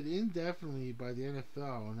suspended indefinitely by the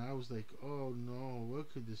NFL, and I was like, oh no, what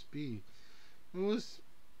could this be? The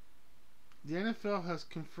NFL has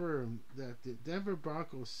confirmed that the Denver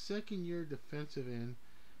Broncos' second-year defensive end,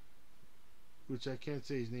 which I can't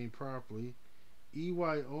say his name properly,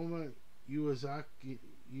 Eyoma Uwazurike.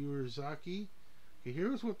 Okay,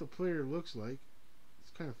 here's what the player looks like.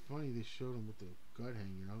 It's kind of funny they showed him with the gut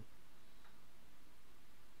hanging out.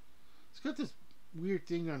 He's got this weird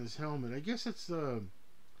thing on his helmet. I guess it's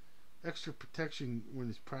extra protection when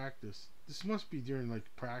it's practice. This must be during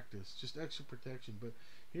practice, just extra protection. But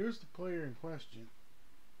here's the player in question.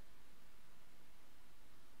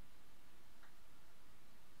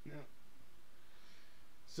 Now,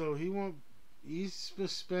 So he won't. He's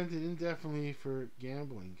suspended indefinitely for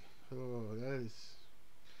gambling. Oh, that is.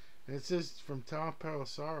 And it says from Tom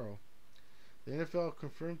Pelissaro, the NFL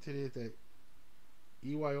confirmed today that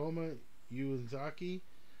Iwaioma Uenzaki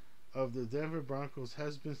of the Denver Broncos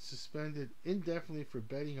has been suspended indefinitely for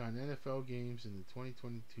betting on NFL games in the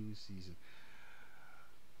 2022 season.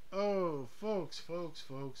 Oh, folks!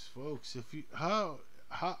 If you how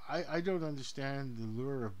I don't understand the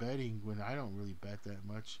lure of betting when I don't really bet that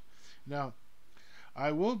much. Now,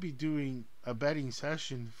 I will be doing a betting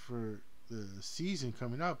session for the season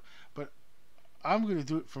coming up, but I'm going to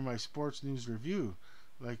do it for my sports news review,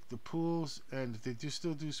 like the pools, and if they do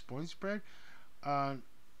still do point spread. Uh,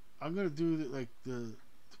 I'm going to do the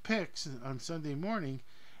picks on Sunday morning,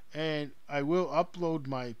 and I will upload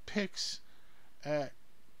my picks at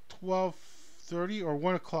 12:30 or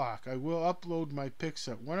 1 o'clock. I will upload my picks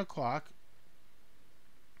at 1 o'clock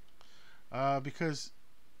because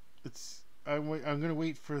I'm going to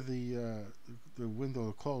wait for the window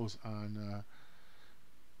to close on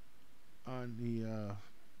on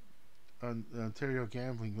Ontario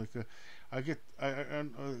gambling. I'll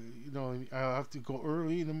have to go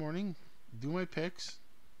early in the morning, do my picks.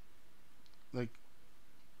 Like,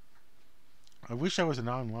 I wish I was an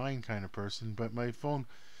online kind of person, but my phone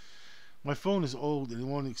is old and it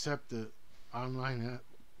won't accept the online app.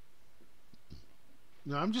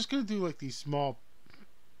 No, I'm just gonna do like these small,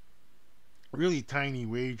 really tiny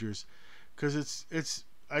wagers, because it's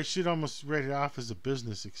I should almost write it off as a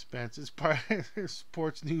business expense. It's part of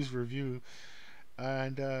sports news review,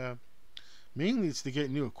 and mainly it's to get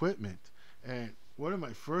new equipment. And one of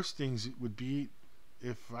my first things would be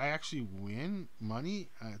if I actually win money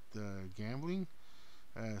at gambling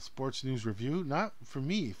sports news review, not for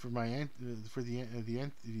me, for for the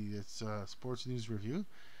entity that's sports news review.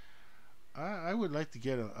 I would like to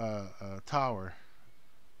get a tower,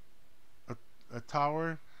 a, a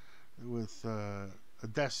tower with a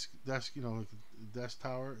desk, like a desk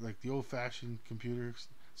tower, like the old-fashioned computers.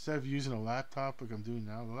 Instead of using a laptop like I'm doing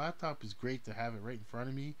now, the laptop is great to have it right in front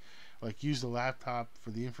of me. Like, use the laptop for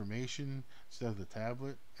the information instead of the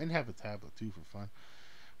tablet, and have a tablet too for fun.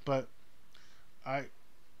 But I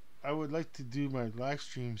I would like to do my live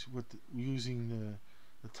streams using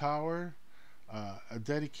the tower, a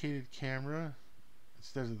dedicated camera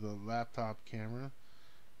instead of the laptop camera,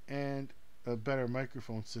 and a better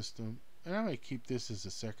microphone system. And I might keep this as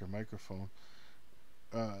a second microphone.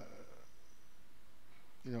 Uh,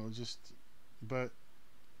 just, but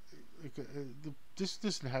this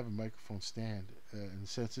doesn't have a microphone stand in the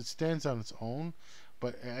sense it stands on its own,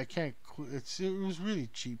 but I can't. It was really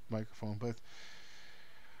cheap microphone, but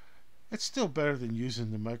it's still better than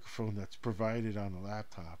using the microphone that's provided on the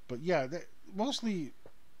laptop. But yeah, mostly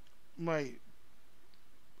my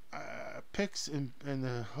picks and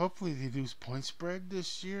hopefully they do point spread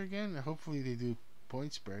this year again. Hopefully they do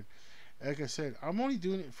point spread. Like I said, I'm only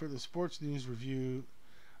doing it for the sports news review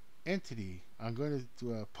entity. I'm going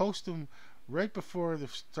to post them right before the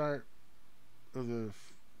start of the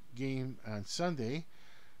game on Sunday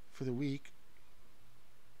for the week,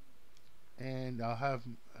 and I'll have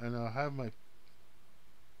my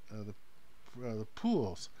the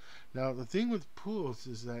pools. Now the thing with pools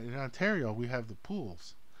is that in Ontario we have the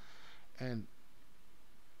pools, and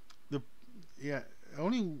the yeah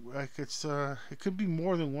only like it could be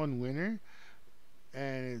more than one winner,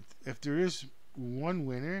 and if there is one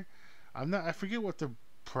winner, I forget what the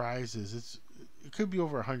prize is. It could be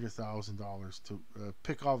over $100,000 to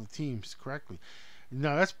pick all the teams correctly.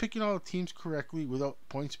 Now that's picking all the teams correctly without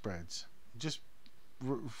point spreads, just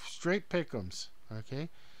straight pick'ems. Okay.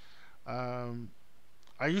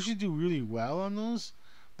 I usually do really well on those,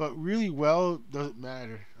 but really well doesn't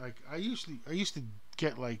matter. Like, I used to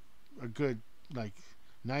get like a good, like,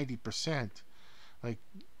 90%, like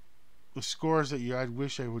the scores that I'd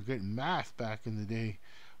wish I would get in math back in the day,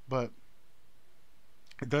 but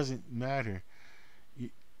it doesn't matter.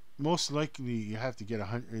 Most likely you have to get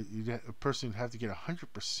 100. A person would have to get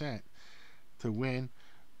 100% to win.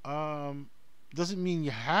 Doesn't mean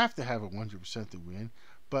you have to have a 100% to win.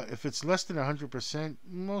 But if it's less than 100%,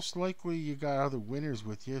 most likely you got other winners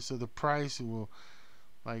with you, so the prize will,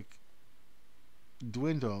 like,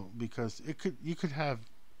 dwindle, because you could have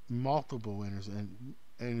multiple winners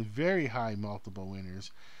and very high multiple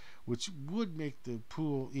winners, which would make the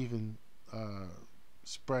pool even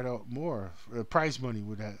spread out more. Prize money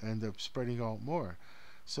would end up spreading out more.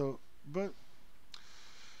 So, but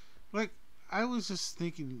like, I was just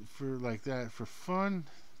thinking for like that for fun,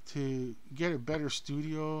 to get a better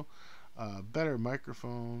studio, better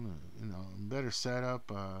microphone, better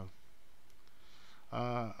setup.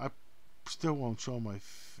 I'm still won't show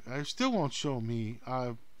I still won't show me.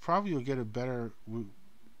 I probably will get a better,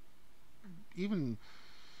 even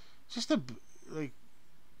just a like.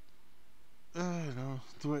 I don't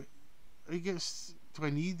know. I guess. Do I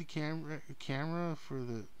need the camera for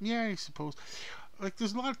the? Yeah, I suppose. Like,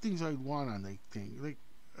 there's a lot of things I'd want on the thing, like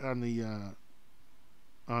on the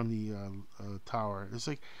tower. It's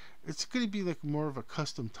like it's gonna be like more of a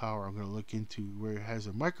custom tower. I'm gonna look into where it has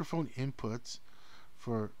a microphone inputs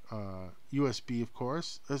for USB, of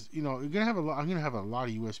course. As, you know, you're gonna have a lot. I'm gonna have a lot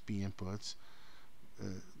of USB inputs.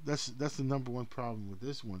 That's the number one problem with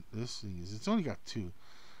this one. This thing is it's only got two.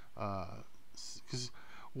 Because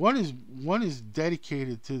one is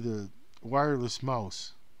dedicated to the wireless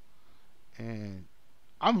mouse, and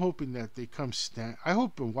I'm hoping that they come I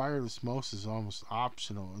hope a wireless mouse is almost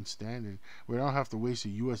optional and standard, where I don't have to waste a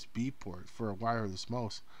USB port for a wireless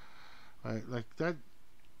mouse. Like that.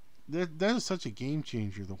 That is such a game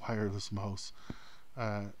changer. The wireless mouse.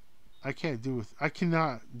 I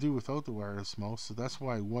cannot do without the wireless mouse. So that's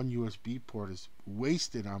why one USB port is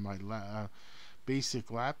wasted on my basic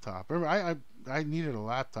laptop. Remember, I needed a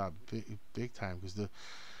laptop big time because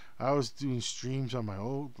I was doing streams on my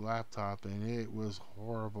old laptop and it was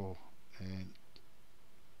horrible. And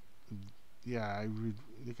yeah,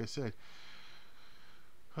 like I said,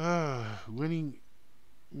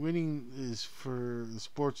 winning is for the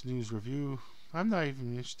Sports News Review. I'm not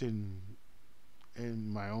even interested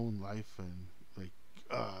in my own life, and like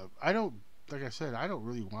I don't, like I said, I don't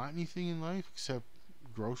really want anything in life except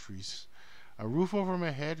groceries, a roof over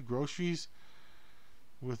my head, groceries,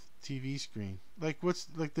 with TV screen. Like, what's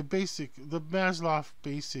like the Maslow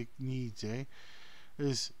basic needs,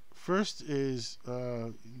 is first is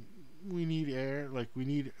we need air, like we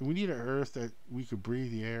need an earth that we could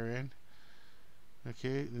breathe the air in.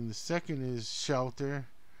 Okay, then the second is shelter,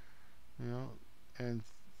 and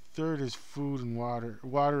third is food and water.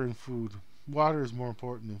 Water and food. Water is more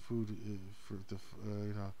important than food for the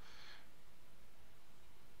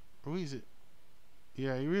Or is it?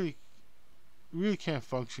 Yeah, you really can't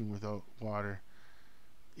function without water.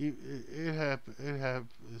 It has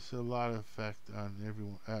a lot of effect on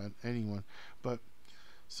anyone. But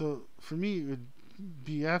so for me, it would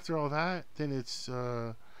be after all that. Then it's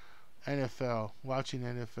NFL. Watching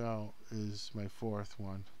NFL is my fourth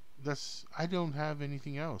one. I don't have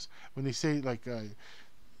anything else. When they say like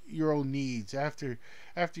your own needs after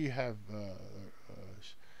you have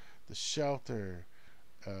the shelter,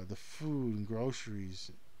 the food and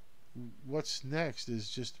groceries, what's next is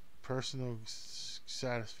just personal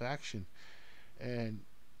satisfaction. And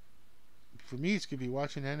for me, it's gonna be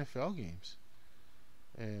watching NFL games.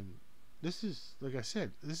 And this is, like I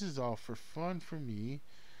said, this is all for fun for me.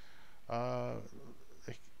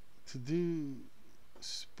 Like, to do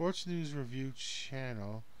Sports News Review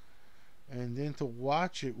channel, and then to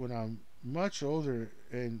watch it when I'm much older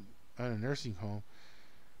and on a nursing home.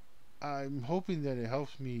 I'm hoping that it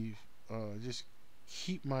helps me just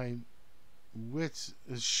keep my wits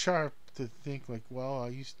sharp to think like, well, I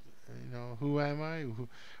used to, who am I?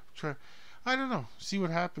 I don't know. See what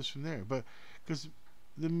happens from there. But because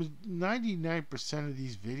the 99% of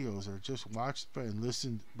these videos are just watched by and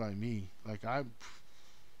listened by me. Like, I'm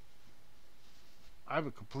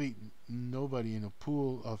a complete nobody in a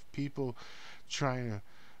pool of people trying to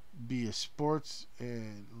be a sports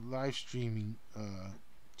and live streaming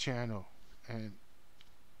channel, and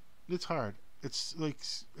it's hard. It's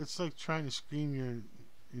like trying to scream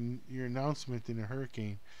your announcement in a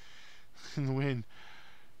hurricane in the wind.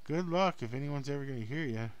 Good luck if anyone's ever going to hear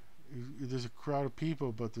you. There's a crowd of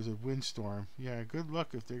people, but there's a windstorm. Yeah, good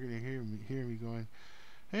luck if they're going to hear me going,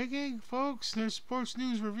 "Hey, gang, folks, there's Sports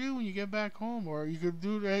News Review when you get back home," or you could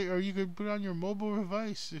put it on your mobile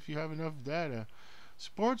device if you have enough data.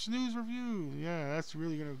 Sports News Review. Yeah, that's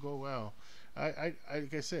really going to go well. I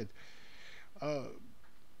like I said,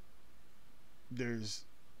 there's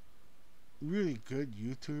really good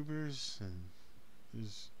YouTubers, and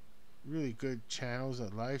there's really good channels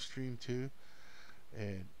that live stream too,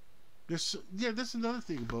 and that's another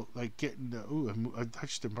thing about like getting I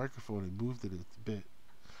touched the microphone and moved it a bit.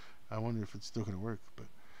 I wonder if it's still gonna work, but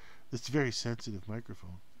it's a very sensitive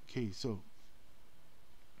microphone. Okay, so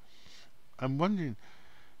I'm wondering,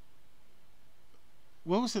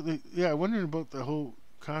 what was it like? Yeah, I'm wondering about the whole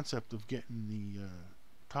concept of getting the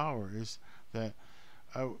tower. Is that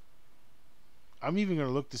I'm even gonna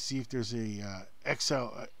look to see if there's a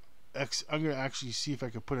I'm gonna actually see if I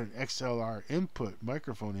could put an XLR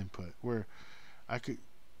microphone input, where I could,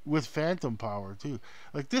 with phantom power too.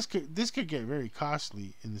 Like, this could get very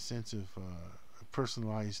costly in the sense of personal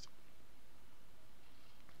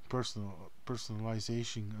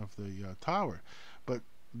personalization of the tower. But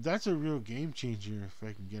that's a real game changer if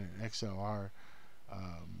I can get an XLR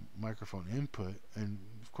microphone input, and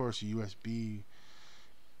of course a USB.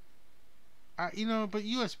 But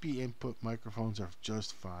USB input microphones are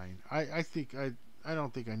just fine. I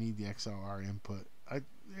don't think I need the XLR input.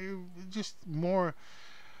 Just more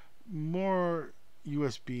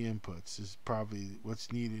USB inputs is probably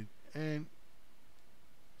what's needed. And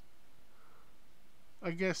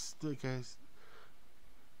I guess the guys,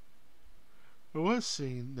 I was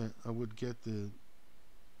saying that I would get the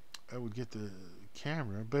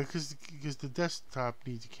camera, but because the desktop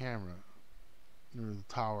needs a camera, or the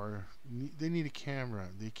tower, they need a camera.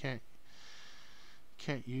 They can't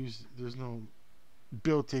use. There's no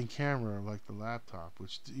built-in camera like the laptop,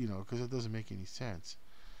 which because it doesn't make any sense.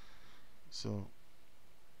 So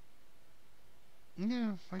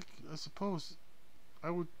yeah, I suppose I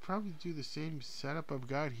would probably do the same setup I've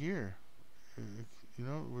got here.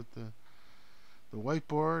 With the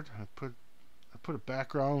whiteboard. I put a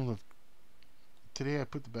background of today. I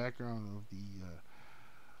put the background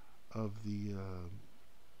of the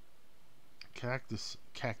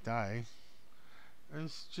cacti. And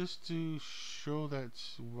it's just to show that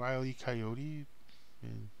Wile E. Coyote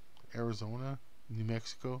in Arizona, New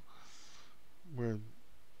Mexico, where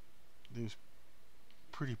it was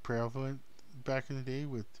pretty prevalent back in the day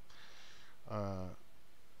with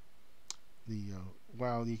the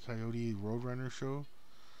Wile E. Coyote Roadrunner show.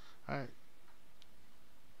 I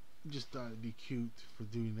just thought it'd be cute for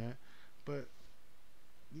doing that, but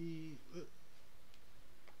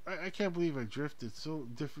I can't believe I drifted so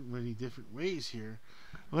many different ways here.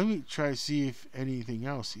 Let me try to see if anything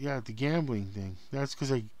else. Yeah, the gambling thing. That's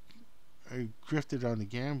because I drifted on the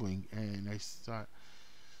gambling, and I thought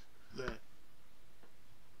that,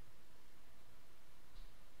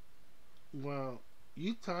 well,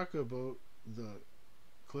 you talk about the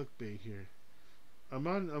clickbait here.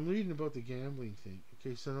 I'm reading about the gambling thing.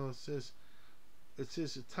 Okay, so now it says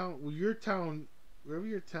a town, well, your town, wherever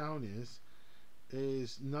your town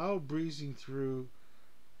is now breezing through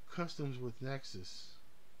customs with Nexus.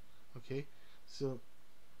 Okay, so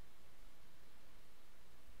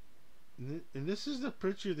and this is the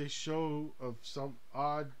picture they show of some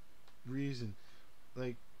odd reason.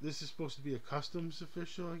 Like, this is supposed to be a customs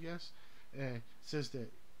official, I guess, and it says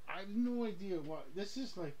that I have no idea what this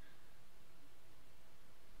is.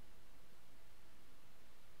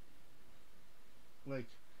 Like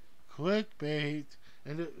clickbait.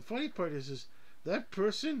 And the funny part is that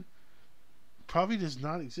person probably does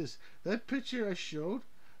not exist. That picture I showed,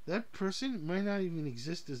 that person might not even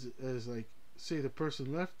exist as like, say, the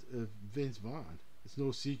person left of Vince Vaughn. It's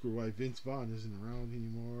no secret why Vince Vaughn isn't around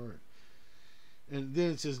anymore. And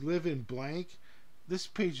then it says live in blank. This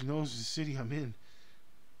page knows the city I'm in.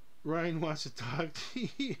 Ryan wants to talk to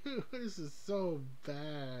you. This is so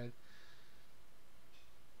bad.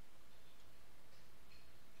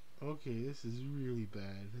 Okay, this is really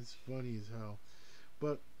bad. It's funny as hell.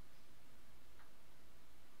 But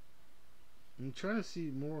I'm trying to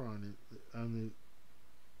see more on it, on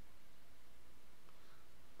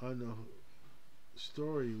the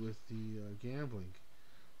story with the gambling.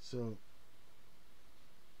 So,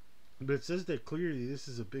 but it says that clearly this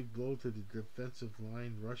is a big blow to the defensive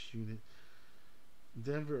line rush unit.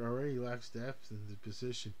 Denver already lacks depth in the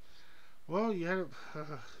position. Well, you had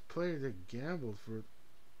a player that gambled for,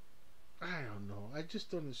 I don't know. I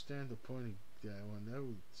just don't understand the point of that one. That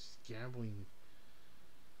was gambling.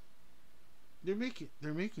 They're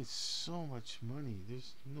making so much money.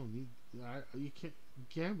 There's no need. You can't,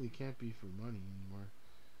 gambling can't be for money anymore.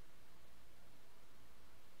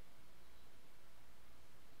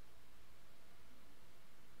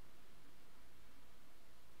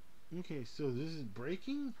 Okay, so this is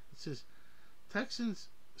breaking. It says Texans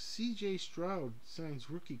C.J. Stroud signs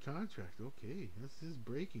rookie contract. Okay, this is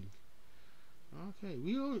breaking. Okay,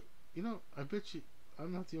 I bet you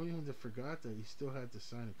I'm not the only one that forgot that he still had to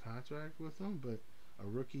sign a contract with them, but a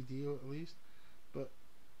rookie deal at least. But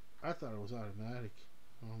I thought it was automatic,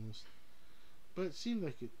 almost. But it seemed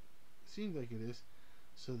like it is.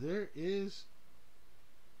 So there is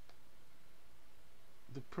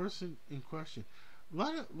the person in question. A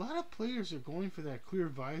lot of players are going for that clear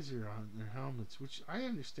visor on their helmets, which I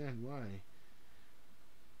understand why.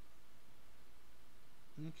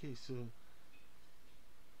 Okay, so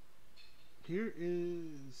here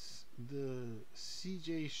is the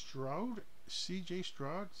C.J. Stroud. C.J.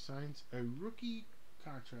 Stroud signs a rookie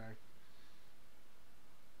contract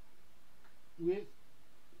with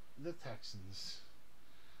the Texans.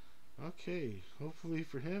 Okay, hopefully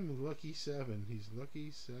for him, lucky 7. He's lucky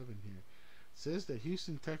 7 here. says that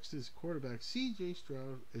Houston Texans quarterback C.J.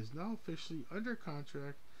 Stroud is now officially under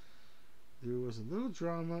contract. There was a little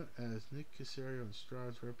drama as Nick Caserio and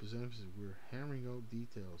Stroud's representatives were hammering out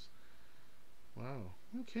details. Wow.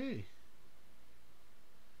 Okay.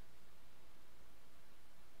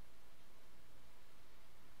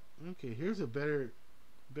 Okay, here's a better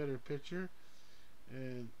picture,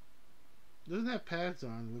 and doesn't have pads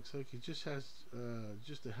on. It looks like he just has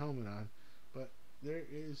just a helmet on, but there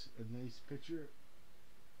is a nice picture.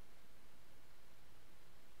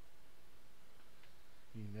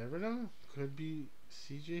 You never know. Could be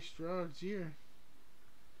C.J. Stroud's year.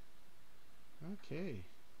 Okay,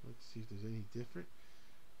 let's see if there's any different.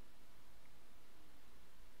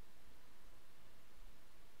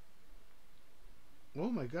 Oh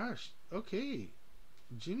my gosh. Okay,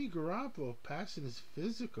 Jimmy Garoppolo passing his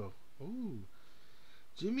physical. Oh,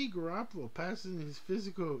 Jimmy Garoppolo passing his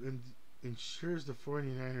physical and ensures the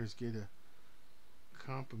 49ers get a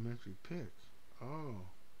complimentary pick. Oh,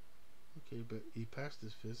 okay, but he passed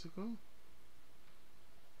his physical?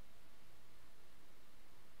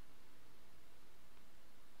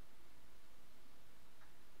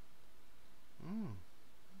 Oh,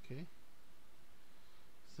 okay.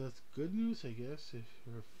 So that's good news, I guess, if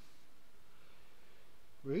you're a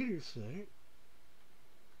Raiders fan.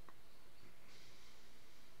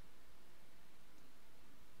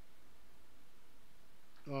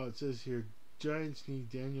 Oh, it says here, Giants need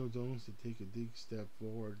Daniel Jones to take a big step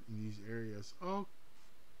forward in these areas. Oh,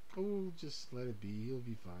 just let it be. He'll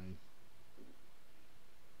be fine.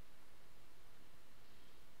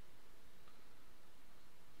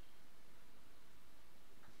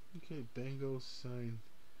 Okay, Bengals signed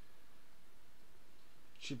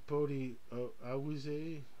Chipotle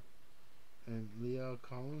Awuzie and La'el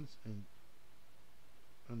Collins and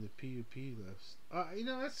on the PUP list.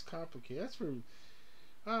 That's complicated. That's for.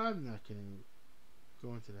 I'm not gonna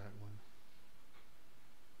go into that one.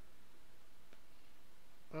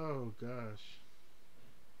 Oh gosh.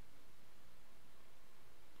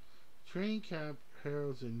 Training camp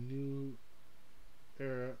heralds a new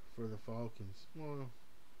era for the Falcons. Well,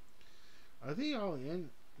 are they all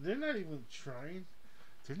in? They're not even trying.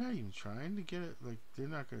 They're not even trying to get it. Like, they're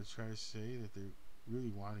not going to try to say that they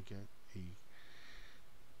really want to get a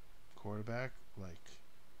quarterback like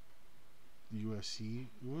USC.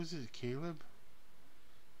 What was it? Caleb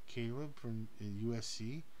from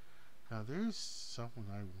USC. Now, there's someone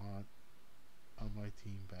I want on my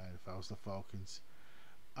team bad if I was the Falcons.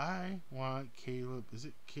 I want Caleb. Is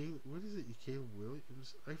it Caleb? What is it? Caleb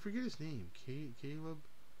Williams? I forget his name. Caleb.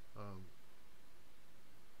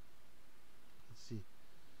 Let's see.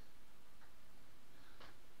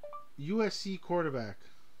 USC quarterback.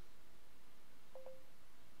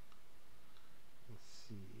 Let's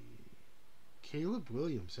see. Caleb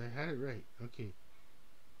Williams. I had it right. Okay.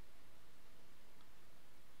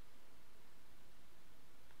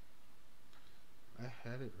 I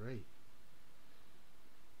had it right.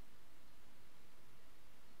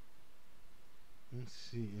 Let's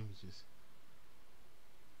see images.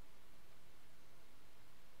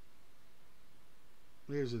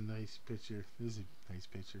 There's a nice picture. There's a nice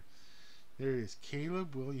picture. There it is.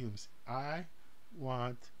 Caleb Williams. I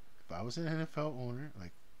want, if I was an NFL owner,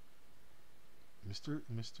 like Mr.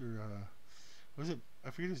 What was it? I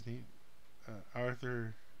forget his name.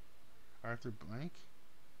 Arthur Blank.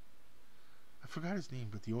 I forgot his name,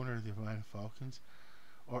 but the owner of the Atlanta Falcons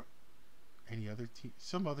or any other team,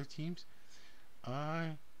 some other teams.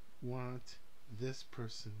 I want this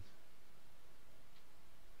person.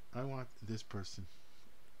 I want this person.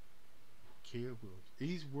 Caleb Williams.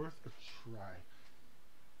 He's worth a try.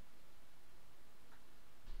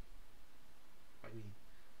 I mean,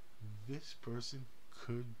 this person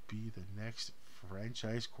could be the next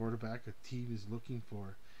franchise quarterback a team is looking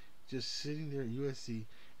for. Just sitting there at USC,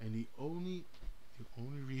 and the only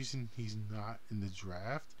reason he's not in the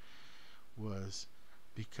draft was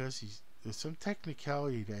because there's some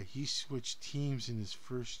technicality that he switched teams in his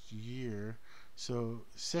first year, so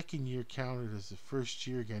second year counted as the first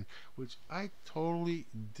year again, which I totally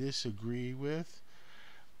disagree with.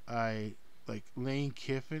 I like Lane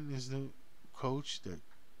Kiffin is the coach that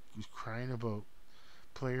was crying about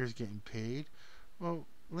players getting paid. Well,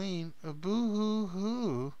 Lane, boo hoo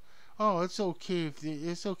hoo. Oh, it's okay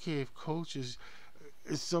if coaches,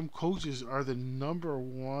 some coaches are the number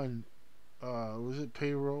one. Was it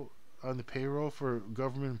payroll on the payroll for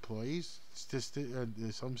government employees?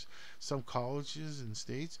 Some colleges and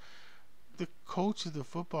states, the coach of the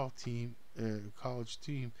football team, college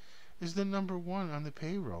team, is the number one on the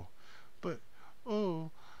payroll. But oh,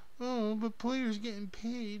 oh, but players getting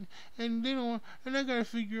paid, and they don't, and I gotta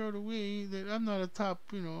figure out a way that I'm not a top,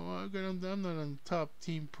 I'm not on the top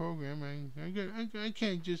team program. I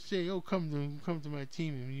can't just say, oh, come to my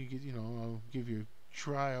team, and you get, I'll give you a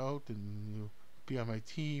tryout, and you'll be on my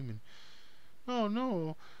team, and oh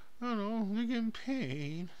no. Oh no, they're getting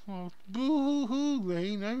paid. Well, boo hoo hoo,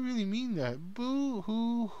 Lane. I really mean that. Boo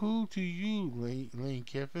hoo hoo to you, Lane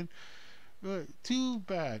Kiffin. Too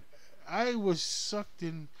bad. I was sucked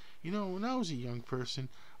in. When I was a young person,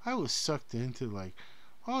 I was sucked into like,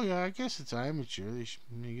 oh yeah, I guess it's amateur. I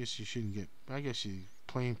guess you shouldn't get. I guess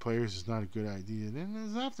playing players is not a good idea.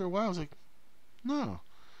 Then after a while, I was like, no,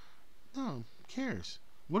 no, who cares?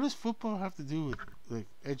 What does football have to do with like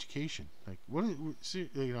education? Like what? It's an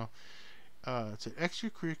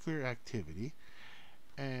extracurricular activity,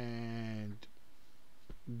 and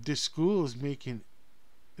the school is making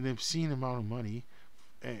an obscene amount of money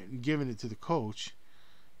and giving it to the coach.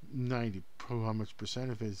 90 how much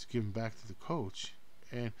percent of it is given back to the coach,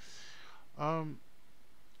 and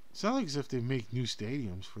it's not like as if they make new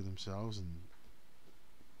stadiums for themselves, and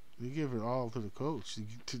they give it all to the coach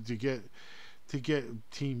to get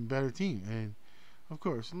better team. And of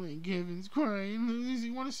course Lane Kiffin's crying.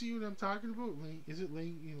 You want to see what I'm talking about? Is it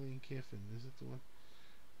Lane Kiffin? Is it the one?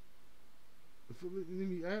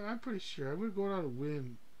 I'm pretty sure. I'm gonna go on a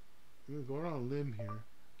whim. I'm gonna go on a limb here.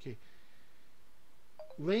 Okay.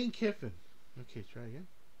 Lane Kiffin. Okay, try again.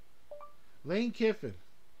 Lane Kiffin.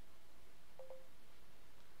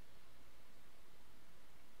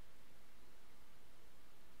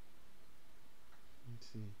 Let's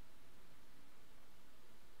see.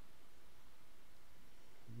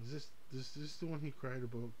 Was this the one he cried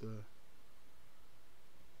about the?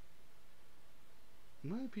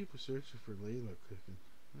 Why are people searching for Layla Kiffin?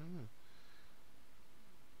 I don't know.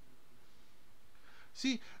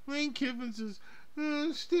 See, Lane Kiffin says,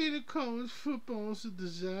 state of college football is a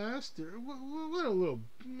disaster. What a little...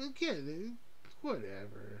 Again,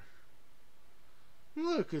 whatever.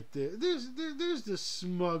 Look at this. There's the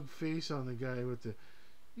smug face on the guy with the...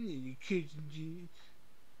 You kids,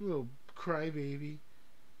 little crybaby.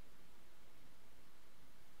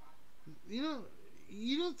 You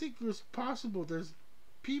don't think it's possible there's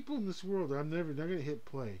people in this world that I'm never not gonna hit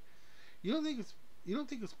play. You don't think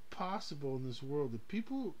it's possible in this world that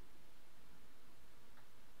people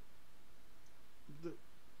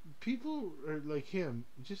are like him,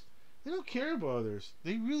 just they don't care about others.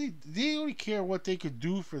 They only care what they could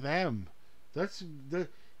do for them. This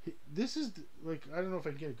is like, I don't know if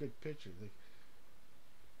I can get a good picture like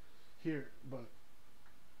here, but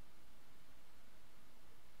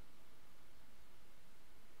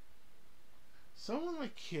someone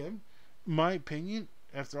like him, in my opinion,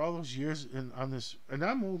 after all those years on this, and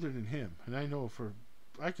I'm older than him, and I know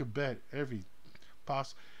I could bet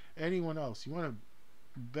anyone else. You want to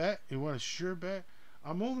bet? You want a sure bet?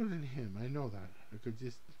 I'm older than him. I know that.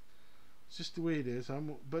 It's just the way it is.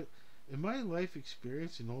 But in my life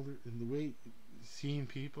experience and in the way seeing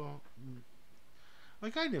people,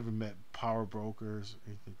 like I never met power brokers or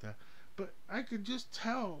anything like that, but I could just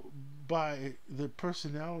tell by the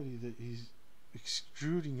personality that he's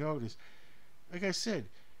extruding out is, like I said,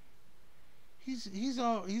 he's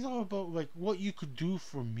all about like what you could do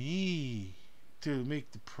for me to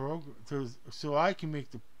make the program so I can make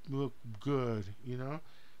the look good,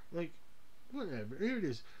 like whatever. Here it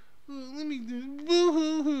is. Let me do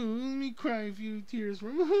boo-hoo-hoo. Let me cry a few tears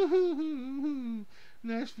from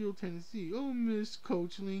Nashville, Tennessee. Oh, Miss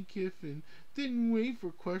Coach Lane Kiffin didn't wait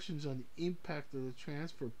for questions on the impact of the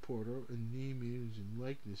transfer portal and name, image, and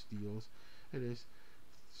likeness deals at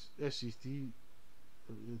SEC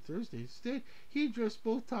Thursday. Instead, he addressed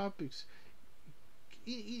both topics.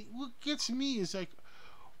 What gets me is like,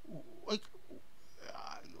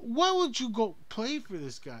 why would you go play for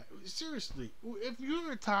this guy? Seriously, if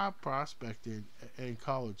you're a top prospect in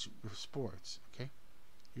college sports, okay,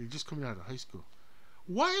 you're just coming out of high school,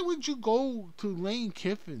 why would you go to Lane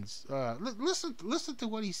Kiffin's? Listen to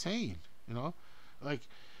what he's saying. Like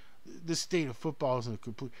the state of football is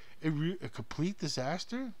a complete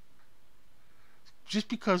disaster. Just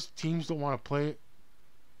because teams don't want to play,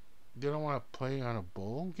 they don't want to play on a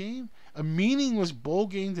bowl game, a meaningless bowl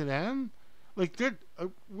game to them. Like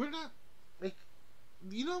we're not like,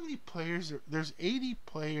 how many players there's 80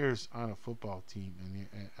 players on a football team and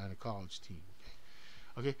on a college team.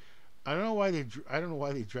 Okay, I don't know why they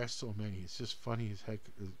dress so many. It's just funny as heck.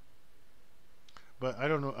 But I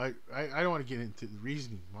don't know. I don't want to get into the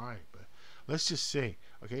reasoning why. But let's just say,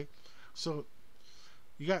 okay, so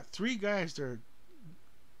you got three guys that are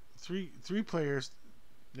three players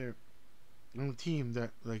there on the team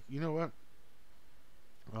that, like, you know what?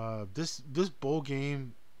 This bowl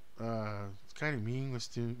game, it's kind of meaningless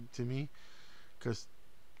to me because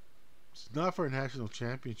it's not for a national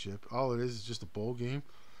championship. All it is just a bowl game,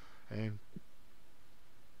 and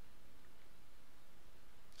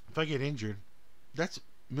if I get injured, that's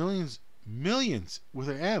millions with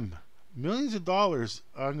an M, millions of dollars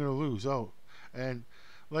I'm gonna lose out, and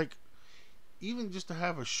like even just to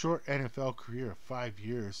have a short NFL career of 5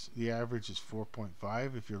 years, the average is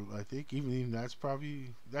 4.5. If you're, I think even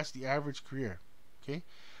that's the average career. Okay,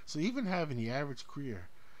 so even having the average career,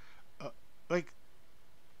 uh, like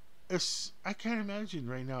I can't imagine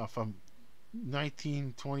right now if I'm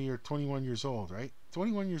 19, 20, or 21 years old, right?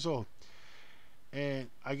 21 years old, and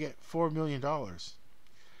I get $4 million.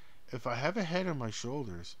 If I have a head on my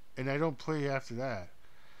shoulders and I don't play after that,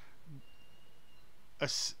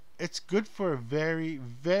 it's good for a very,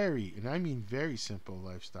 very, and I mean very simple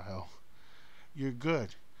lifestyle. You're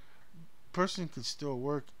good. Person can still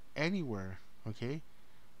work anywhere, okay?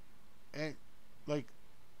 And like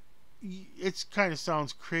it's kind of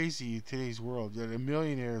sounds crazy in today's world that a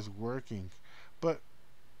millionaire is working, but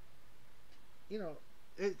you know,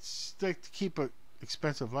 it's like to keep a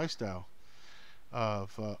expensive lifestyle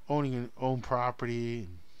of owning an own property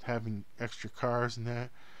and having extra cars and that.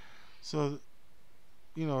 So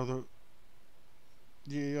you know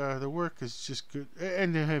the work is just good,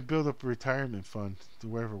 and then build up a retirement fund to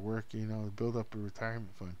wherever work. Build up a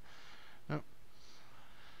retirement fund. Now,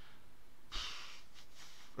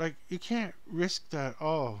 like you can't risk that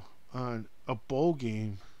all on a bowl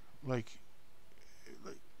game, like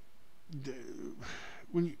like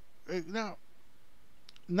when you now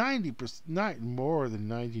 90%, not more than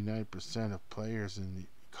 99% of players in the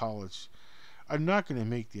college are not going to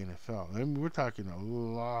make the NFL. I mean, we're talking a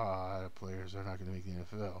lot of players are not going to make the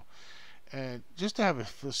NFL. And just to have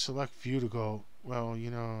a select few to go, well,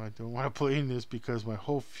 I don't want to play in this because my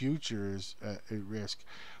whole future is at risk.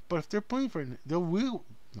 But if they're playing they will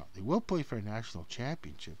play for a national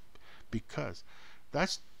championship because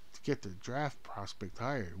that's to get their draft prospect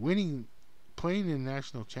higher. Playing in a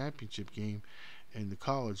national championship game in the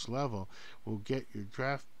college level will get your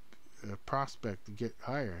draft prospect to get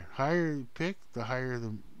higher. Higher you pick, the higher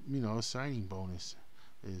the signing bonus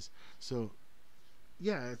is. So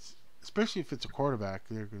yeah, it's especially if it's a quarterback.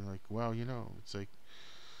 They're gonna like, well, it's like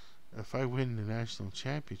if I win the national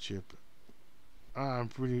championship, I'm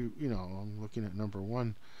pretty. I'm looking at number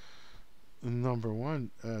one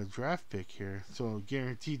draft pick here, so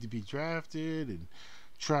guaranteed to be drafted and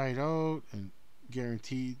tried out and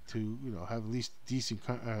guaranteed to have at least decent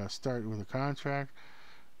start with a contract.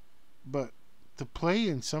 But to play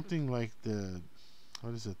in something like the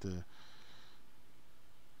what is it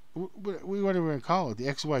what do we want to call it, the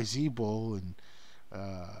XYZ Bowl, and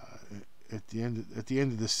at the end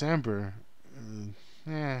of December,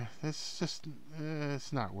 it's just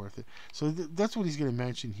it's not worth it. So that's what he's going to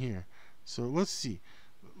mention here. So let's see.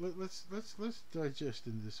 Let's digest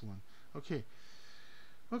in this one. Okay,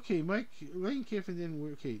 Mike Lane Kiffin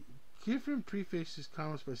didn't. Okay, Kiffin prefaced his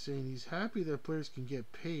comments by saying he's happy that players can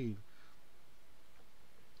get paid.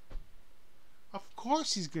 Of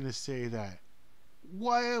course he's gonna say that.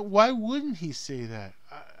 Why wouldn't he say that?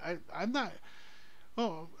 I'm not.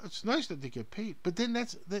 Oh, it's nice that they get paid, but then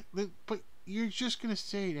but you're just gonna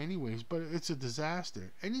say it anyways. But it's a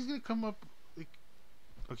disaster, and he's gonna come up like,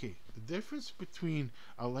 okay. The difference between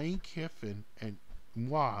Lane Kiffin and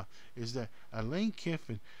moi is that Lane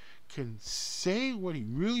Kiffin can say what he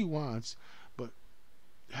really wants, but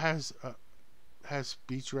has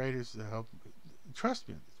speechwriters to help. Trust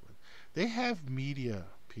me on this one. They have media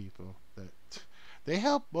people that they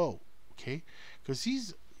help. Oh, okay, because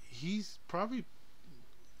he's probably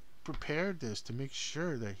prepared this to make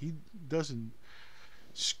sure that he doesn't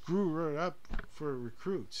screw it up for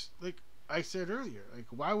recruits. Like I said earlier, like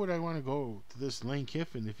why would I want to go to this Lane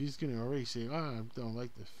Kiffin if he's going to already say, "Oh, I don't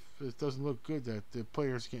like this. It doesn't look good that the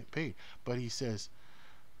players get paid." But he says,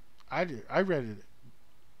 I read it. I read it.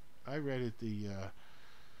 I read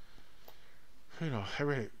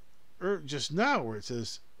it just now where it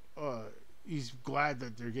says he's glad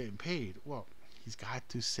that they're getting paid. Well, he's got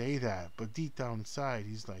to say that, but deep down inside,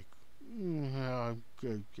 he's like,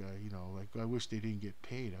 good, like I wish they didn't get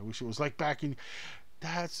paid. I wish it was like back in.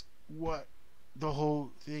 That's what the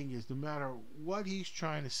whole thing is. No matter what he's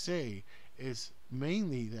trying to say, is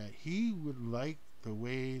mainly that he would like the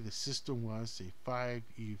way the system was, say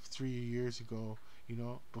 3 years ago,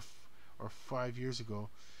 or 5 years ago,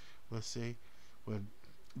 let's say, when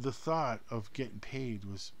the thought of getting paid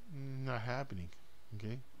was not happening.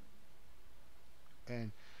 Okay,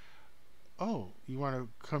 and Oh, you want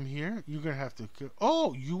to come here? You're gonna have to.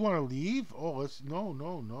 Oh, you want to leave? Oh, it's no,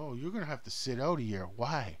 no, no. You're gonna have to sit out a year.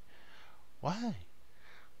 Why? Why?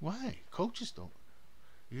 Why? Coaches don't.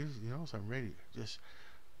 You know, so I'm ready to just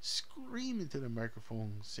scream into the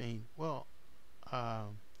microphone saying, well,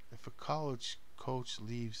 if a college coach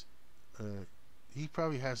leaves, uh, he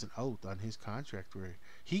probably has an out on his contract where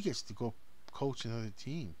he gets to go coach another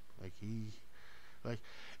team. Like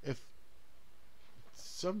if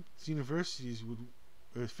some universities would,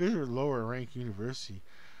 if they're a lower ranked university,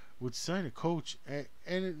 would sign a coach,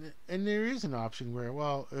 and there is an option where,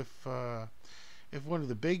 well, if one of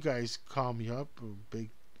the big guys call me up, or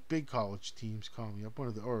big college teams call me up, one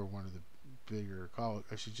of the bigger college,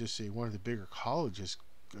 I should just say one of the bigger colleges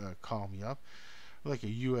call me up, like a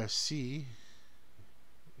USC.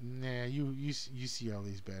 Nah,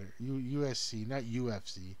 UCLA's better. USC, not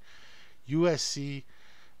UFC. USC,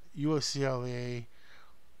 UCLA,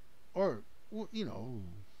 or well, you know,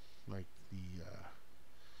 like the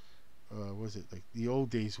was it like the old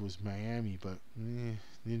days was Miami, but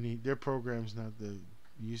their program's not the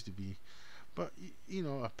used to be. But you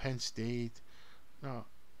know, a Penn State, no,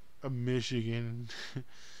 a Michigan,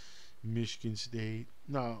 Michigan State.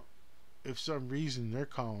 Now, if some reason they're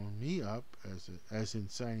calling me up as in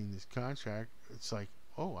signing this contract, it's like,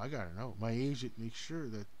 oh, I gotta know. My agent makes sure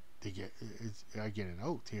that I get an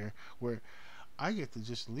out here where I get to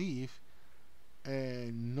just leave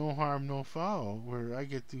and no harm, no foul, where I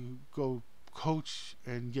get to go coach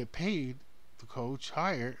and get paid to coach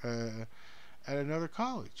higher at another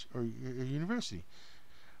college or university.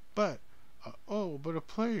 But but a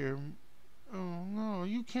player, oh no,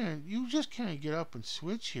 you can't. You just can't get up and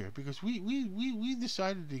switch here because we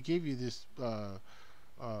decided to give you this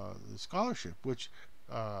scholarship, which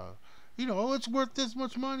you know, oh, it's worth this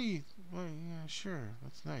much money. Well, yeah, sure,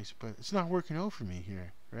 that's nice, but it's not working out for me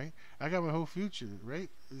here, right? I got my whole future, right?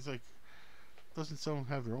 It's like, doesn't someone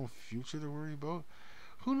have their own future to worry about?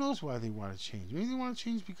 Who knows why they want to change? Maybe they want to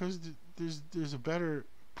change because there's a better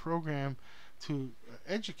program to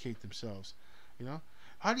educate themselves. You know,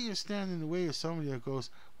 how do you stand in the way of somebody that goes,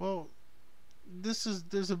 well,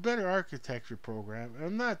 there's a better architecture program.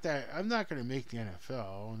 I'm not going to make the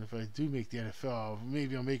NFL, and if I do make the NFL,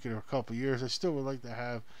 maybe I'll make it in a couple of years. I still would like to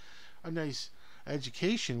have a nice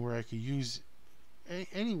education where I could use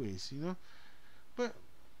anyways, you know. But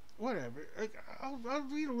whatever. Like, I'll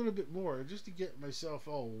read a little bit more just to get myself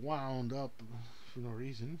all wound up for no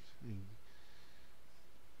reason. I mean,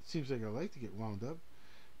 it seems like I like to get wound up.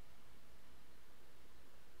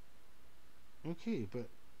 Okay, but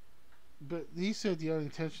he said the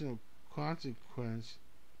unintentional consequence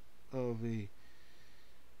of a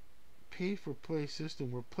pay for play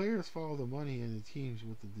system where players follow the money and the teams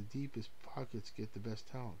with the deepest pockets get the best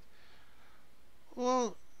talent.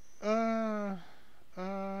 Well, uh,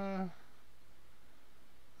 uh,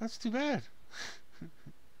 that's too bad.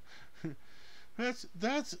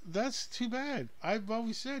 That's too bad. I've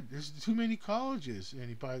always said there's too many colleges,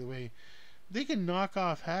 and by the way, they can knock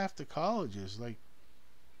off half the colleges. Like,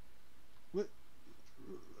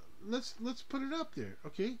 let, let's put it up there,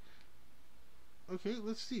 okay? Okay,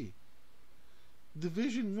 let's see.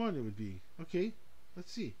 Division One, it would be okay.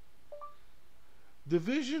 Let's see.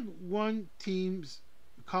 Division One teams,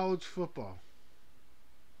 college football.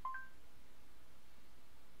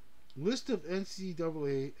 List of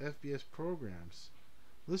NCAA FBS programs.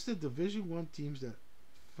 List of Division One teams that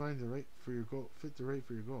find the right for your goal, fit the right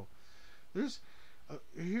for your goal. There's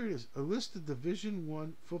here it is, a list of Division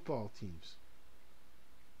One football teams.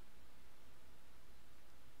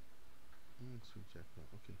 Check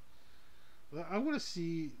that. Okay. Well, I want to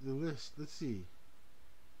see the list. Let's see.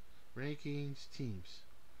 Rankings, teams.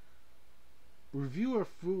 Review our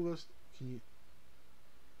full list. Can you?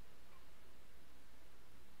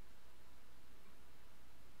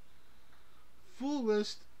 Full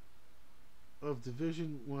list of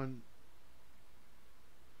Division One.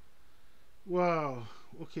 Wow.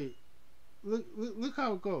 Okay. Look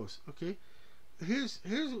how it goes. Okay. Here's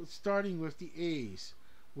starting with the A's.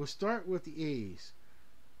 We'll start with the A's.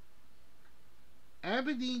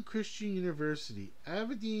 Aberdeen Christian University,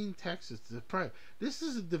 Aberdeen, Texas. This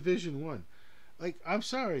is a Division One. Like, I'm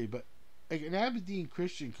sorry, but like an Aberdeen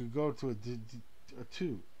Christian could go to a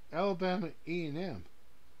two. Alabama A&M.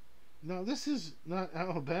 Now, this is not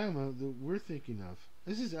Alabama that we're thinking of.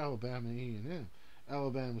 This is Alabama A&M.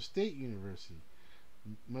 Alabama State University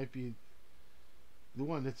might be the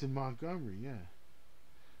one that's in Montgomery. Yeah.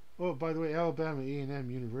 Oh, by the way, Alabama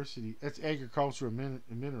A&M University. That's agriculture and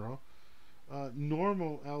mineral.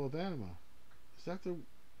 Normal, Alabama. Is that the?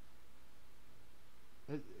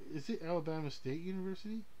 Is it Alabama State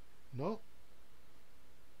University? No,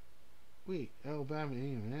 Wait, Alabama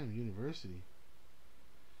A&M University.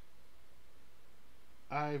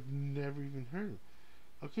 I've never even heard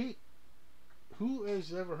of. Okay, who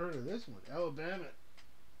has ever heard of this one? Alabama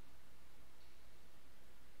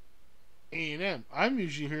A&M. I'm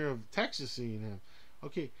usually here of Texas A&M.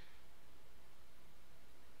 Okay,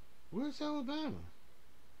 where's Alabama?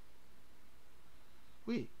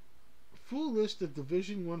 Wait, full list of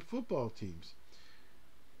Division One football teams: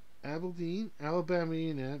 Abilene, Alabama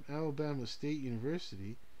A&M, Alabama State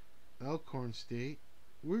University, Alcorn State.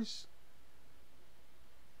 Where's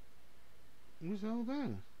where's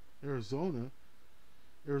Alabama? Arizona,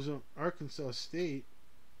 Arizona, Arkansas State,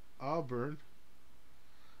 Auburn.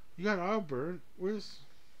 You got Auburn. Where's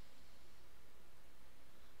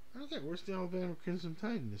I don't get where's the Alabama Crimson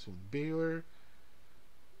Tide in this one? Baylor,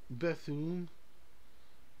 Bethune,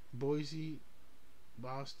 Boise,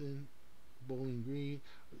 Boston, Bowling Green,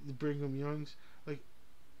 the Brigham Youngs. Like,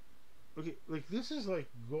 okay, like this is like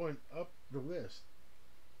going up the list.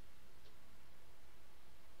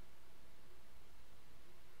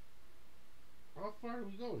 How far are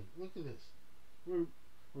we going? Look at this. We're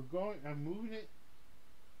going. I'm moving it.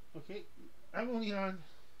 Okay, I'm only on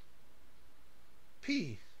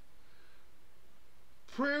P.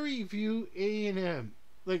 Prairie View A&M.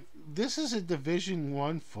 Like this is a Division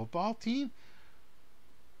One football team.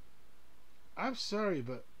 I'm sorry,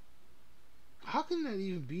 but how can that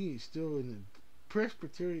even be still in the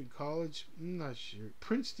Presbyterian College? I'm not sure.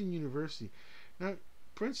 Princeton University. Now,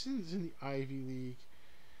 Princeton's in the Ivy League.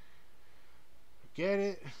 Get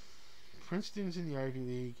it? Princeton's in the Ivy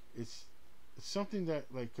League. It's something that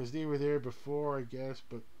like because they were there before, I guess.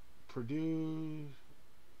 But Purdue,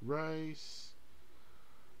 Rice,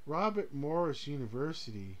 Robert Morris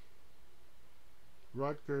University,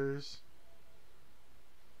 Rutgers,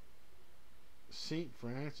 St.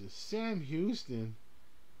 Francis, Sam Houston.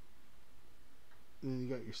 Then you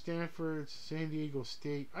got your Stanford, San Diego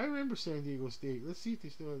State. I remember San Diego State. Let's see if they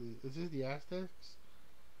still have it. Is this the Aztecs?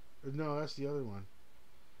 Or no, that's the other one.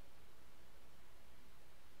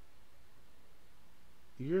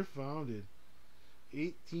 Year founded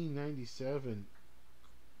 1897.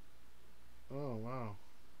 Oh wow.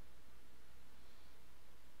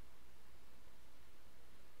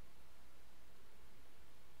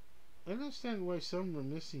 I understand why some are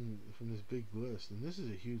missing from this big list, and this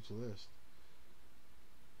is a huge list.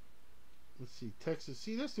 Let's see, Texas.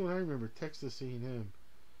 See, that's the one I remember. Texas A&M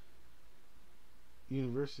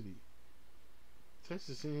University,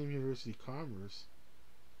 Texas A&M University Commerce,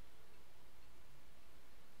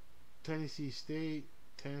 Tennessee State,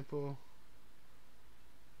 Temple.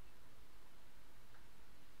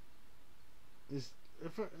 Is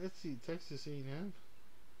let's see, Texas A&M.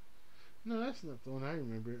 No, that's not the one I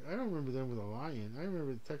remember. I don't remember them with a lion. I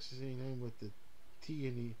remember the Texas A&M with the T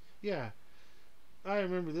and E. Yeah, I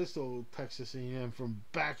remember this old Texas A&M from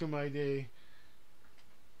back in my day.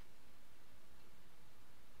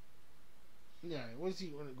 Yeah, once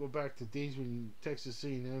you want to go back to days when Texas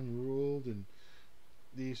A&M ruled and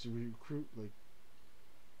they used to recruit like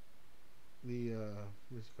the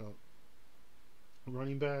what's it called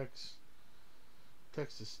running backs.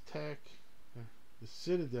 Texas Tech, the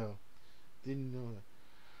Citadel. Didn't know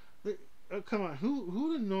that. Come on,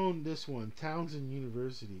 who'd have known this one? Townsend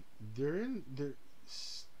University. They're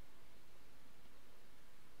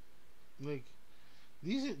like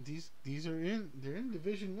these are in they're in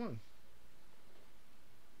Division One.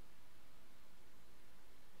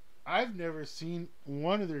 I've never seen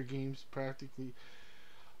one of their games practically.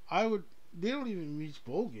 I would they don't even reach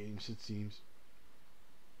bowl games it seems.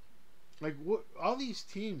 Like what all these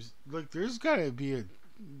teams like there's gotta be a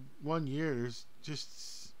one year there's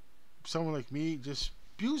just someone like me just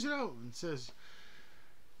spews it out and says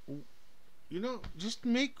just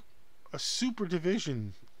make a super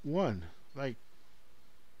division one like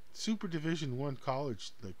super division one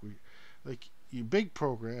college like your big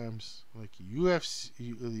programs like UFC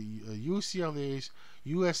UCLA's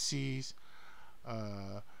USC's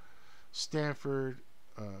Stanford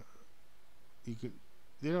you could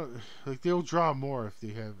they don't like they'll draw more if they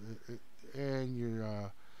have and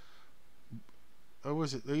your what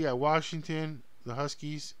was it yeah Washington the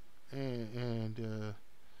Huskies and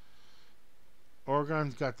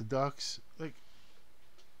Oregon's got the Ducks like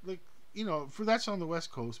for that's on the West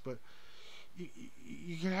Coast but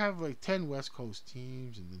you can have like 10 West Coast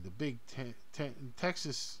teams and then the Big Ten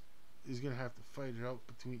Texas is gonna have to fight it out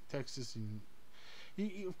between Texas and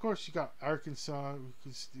of course you got Arkansas who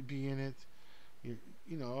could be in it the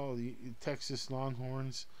Texas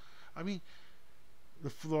Longhorns. I mean, the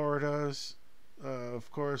Floridas, of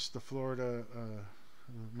course, the Florida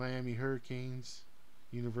Miami Hurricanes.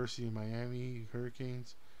 University of Miami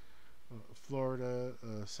Hurricanes, Florida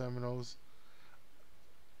Seminoles.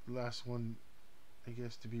 Last one, I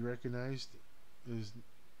guess, to be recognized is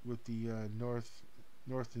with the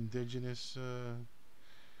North Indigenous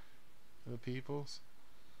peoples.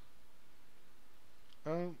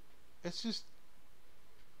 Um, it's just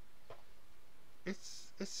it's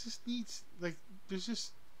just needs like there's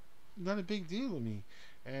just not a big deal to me,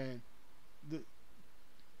 and the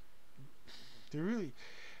they really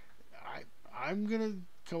I I'm gonna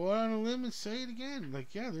go out on a limb and say it again.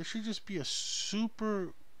 Like, yeah, there should just be a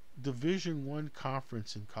super Division 1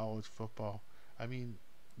 conference in college football. I mean,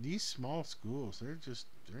 these small schools, they're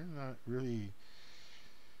not really.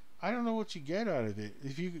 I don't know what you get out of it.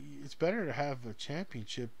 If you, it's better to have a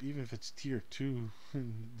championship, even if it's Tier 2,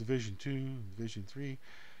 Division 2, Division 3,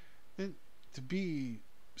 than to be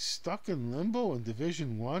stuck in limbo in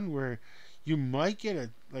Division 1, where you might get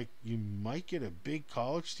a big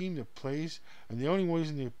college team that plays, and the only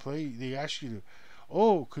reason they play, they ask you to,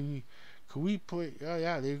 oh, can we play? Oh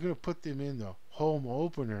yeah, they're gonna put them in the home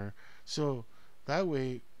opener, so that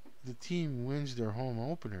way the team wins their home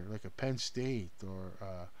opener, like a Penn State or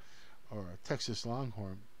a Texas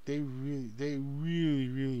Longhorn. They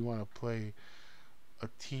really want to play a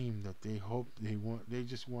team that they hope they want. They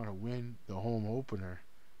just want to win the home opener,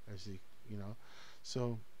 as they, you know.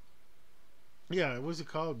 So yeah, what's it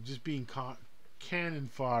called? Just being cannon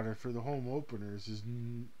fodder for the home openers is,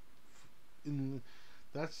 in,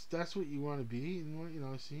 that's what you want to be, and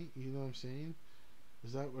what, see, you know what I'm saying?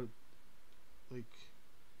 Is that what, like,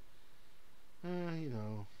 you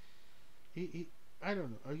know, he I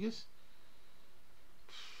don't know. I guess,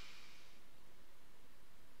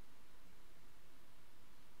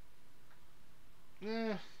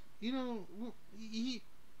 yeah, you know, he,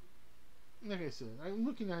 like I said, I'm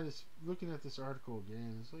looking at this article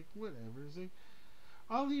again. It's like, whatever. It's like,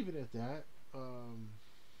 I'll leave it at that.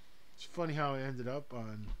 It's funny how I ended up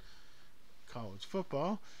on college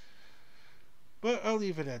football, but I'll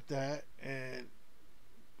leave it at that. And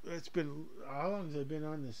it's been, how long has I been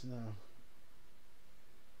on this now?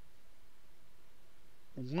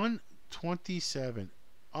 127,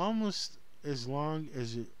 almost as long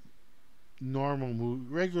as a normal movie,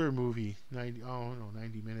 regular movie. 90, oh no,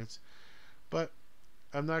 90 minutes. But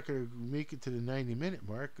I'm not going to make it to the 90-minute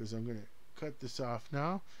mark, because I'm going to cut this off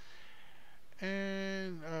now.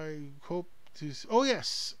 And I hope to. Oh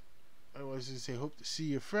yes, I was going to say, hope to see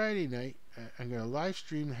you Friday night. I'm going to live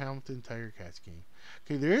stream the Hamilton Tiger Cats game.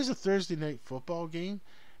 Okay, there is a Thursday night football game,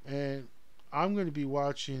 and I'm going to be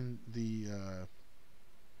watching the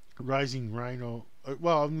Rising Rhino.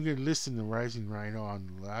 Well, I'm going to listen to Rising Rhino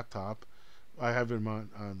on the laptop. I have him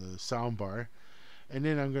on the sound bar, and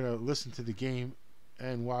then I'm going to listen to the game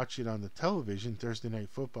and watch it on the television, Thursday Night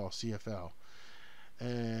Football, CFL.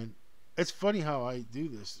 And it's funny how I do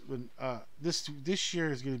this. When this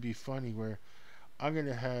year is going to be funny, where I'm going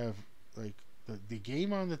to have like the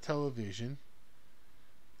game on the television,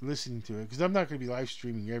 listening to it, because I'm not going to be live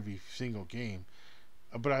streaming every single game,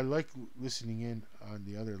 but I like listening in on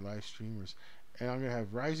the other live streamers. And I'm going to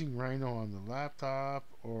have Rising Rhino on the laptop,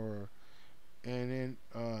 and then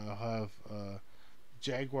I'll have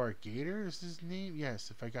Jaguar Gator is his name.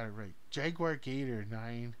 Yes, if I got it right, Jaguar Gator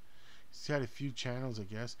 9. He's got a few channels, I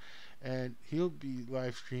guess, and he'll be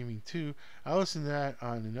live streaming too. I'll listen to that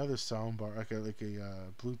on another soundbar, like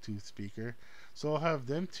a Bluetooth speaker. So I'll have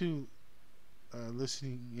them two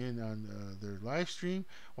listening in on their live stream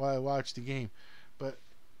while I watch the game. But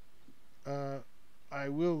I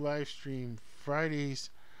will live stream Friday's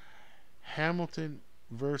Hamilton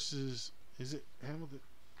versus, is it Hamilton?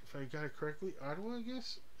 If I got it correctly, Ottawa, I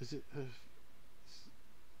guess. Is it?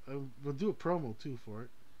 We'll do a promo too for it.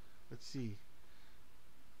 Let's see.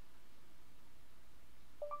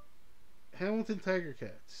 Hamilton Tiger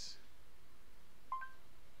Cats.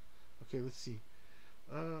 Okay, let's see.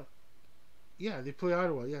 Yeah, they play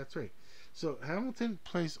Ottawa. Yeah, that's right. So Hamilton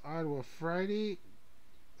plays Ottawa Friday,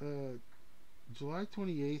 July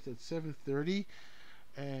 28th at 7:30,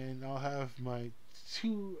 and I'll have my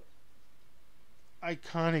two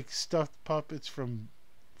iconic stuffed puppets from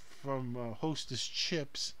Hostess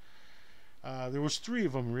Chips. There was three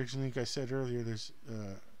of them originally. Like I said earlier,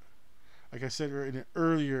 like I said in an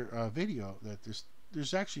earlier video, that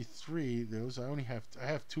there's actually three. I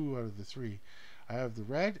have two out of the three. I have the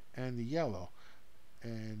red and the yellow,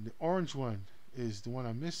 and the orange one is the one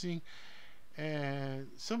I'm missing. And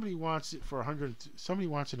somebody wants it for 100. Somebody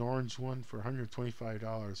wants an orange one for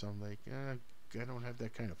 $125. I'm like, I don't have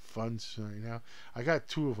that kind of funds right now. I got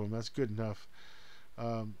two of them. That's good enough.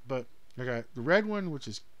 But I got the red one, which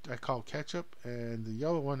is I call ketchup, and the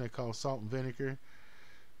yellow one I call salt and vinegar.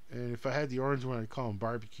 And if I had the orange one, I'd call them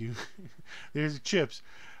barbecue. There's the chips.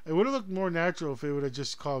 It would have looked more natural if it would have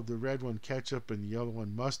just called the red one ketchup and the yellow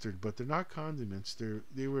one mustard. But they're not condiments.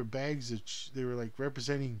 They were bags of they were like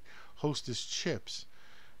representing Hostess chips,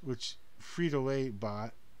 which Frito Lay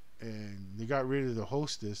bought, and they got rid of the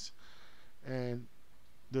Hostess, and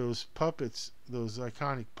those puppets, those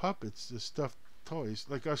iconic puppets, the stuffed toys.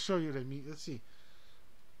 Like, I'll show you what I mean. Let's see.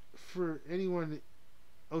 For anyone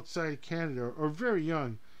outside of Canada or very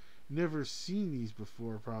young, never seen these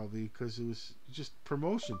before probably because it was just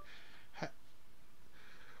promotion.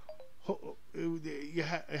 You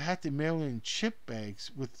had to mail in chip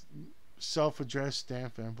bags with self-addressed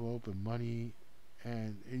stamp envelope and money,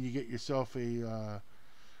 and you get yourself a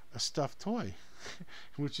stuffed toy,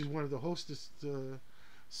 which is one of the Hostess.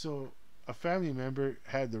 So a family member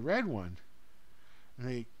had the red one, and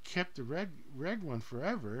they kept the red one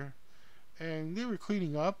forever, and they were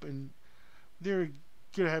cleaning up, and they were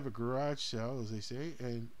gonna have a garage sale, as they say,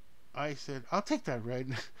 and I said, I'll take that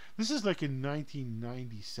red. This is like in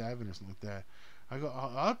 1997 or something like that. I go,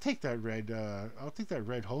 I'll take that red. I'll take that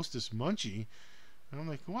red Hostess Munchie. And I'm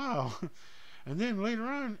like, wow. And then later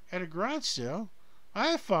on at a garage sale,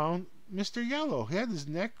 I found Mr. Yellow. He had his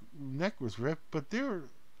neck was ripped, but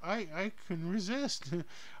I couldn't resist.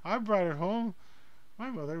 I brought it home. My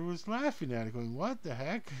mother was laughing at it, going, "What the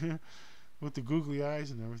heck?" With the googly eyes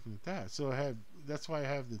and everything like that. So that's why I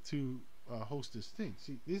have the two Hostess things.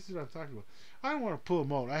 See, this is what I'm talking about. I don't want to pull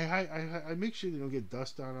them out. I make sure they don't get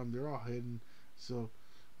dust on them. They're all hidden. So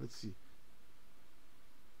let's see.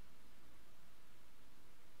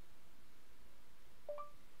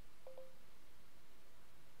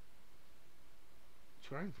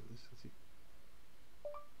 Trying for this. Let's see.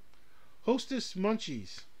 Hostess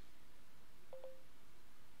Munchies.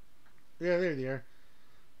 Yeah, there they are.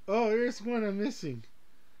 Oh, there's one I'm missing.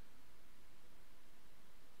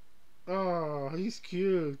 Oh, he's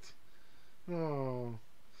cute. Oh.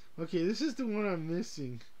 Okay, this is the one I'm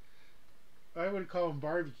missing. I would call him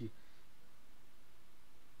barbecue.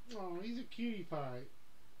 Oh, he's a cutie pie.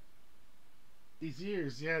 These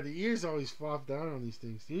ears, yeah, the ears always flop down on these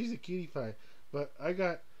things. He's a cutie pie. But I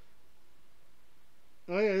got.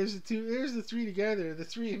 Oh yeah, there's the two. There's the three together. The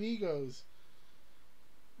three amigos.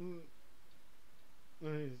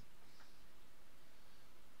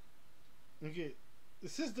 Okay,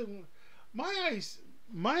 this is the my eyes.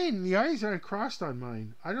 Mine, the eyes aren't crossed on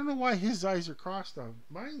mine. I don't know why his eyes are crossed on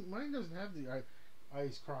mine. Mine doesn't have the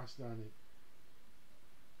eyes crossed on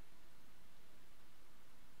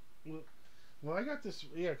it. Well, I got this.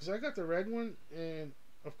 Yeah, because I got the red one, and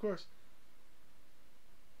of course.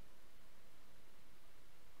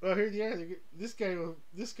 Oh, here they are. This guy will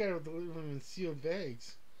deliver them in sealed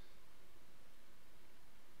bags.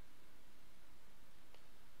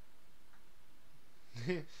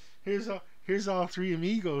 Here's all three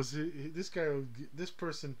amigos. This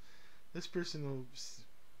person will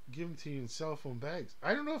give them to you in cell phone bags.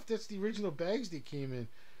 I don't know if that's the original bags they came in.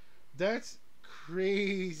 That's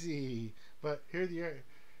crazy. But here they are,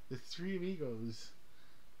 the three amigos.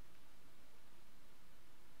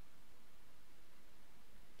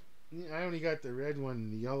 Yeah, I only got the red one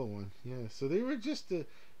and the yellow one. Yeah, so they were just they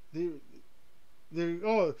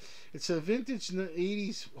oh, it's a vintage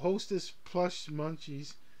 80s Hostess plush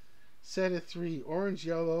munchies set of 3, orange,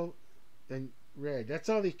 yellow, and red. That's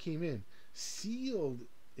all they came in. Sealed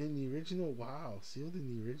in the original. Wow, sealed in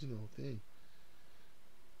the original thing.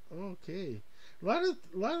 Okay. A lot of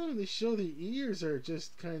them, they show the ears are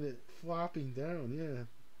just kind of flopping down. Yeah.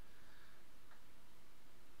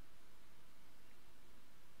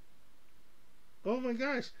 Oh my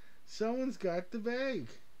gosh, someone's got the bag.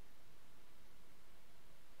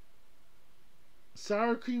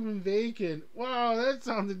 Sour cream and bacon. Wow, that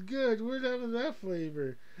sounded good. Where'd I have that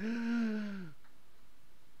flavor?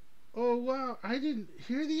 Oh wow, I didn't.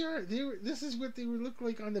 Here they are. They were. This is what they would look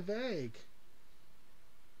like on the bag.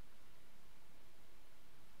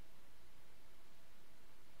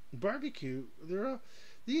 Barbecue. They're all.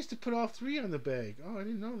 They used to put all 3 on the bag. Oh, I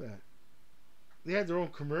didn't know that. They had their own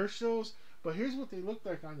commercials. But here's what they looked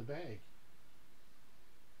like on the bag.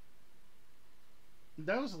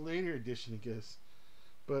 That was a later edition, I guess.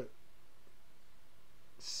 But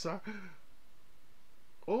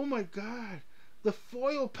oh my god, the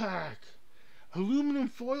foil pack, aluminum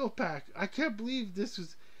foil pack. I can't believe this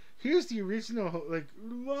was. Here's the original, like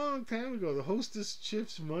long time ago, the Hostess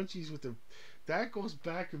chips munchies with the. That goes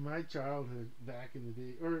back in my childhood, back in the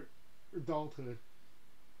day, or adulthood.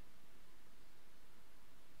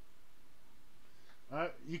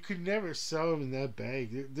 You could never sell them in that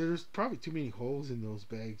bag. There's probably too many holes in those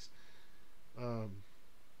bags.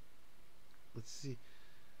 Let's see.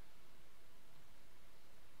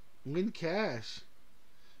 Win cash.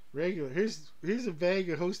 Regular. Here's a bag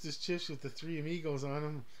of Hostess chips with the three amigos on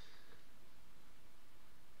them.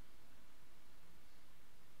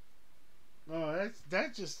 Oh,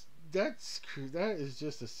 that is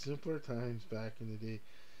just a simpler times back in the day.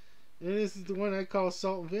 And this is the one I call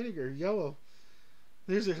salt and vinegar, yellow.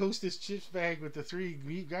 There's a Hostess chips bag with the three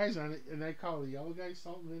guys on it, and I call the yellow guy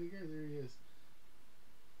salt and vinegar. There he is.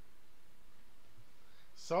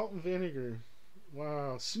 Salt and vinegar.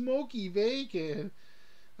 Wow, smoky bacon.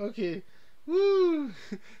 Okay, woo!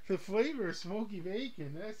 The flavor of smoky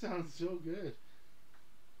bacon. That sounds so good.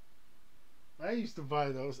 I used to buy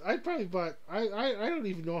those. I probably bought. I don't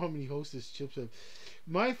even know how many Hostess chips have.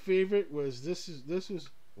 My favorite was this was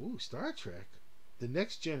Star Trek, The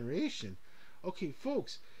Next Generation. Okay,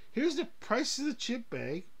 folks, here's the price of the chip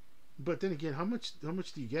bag, but then again, how much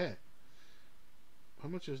do you get? How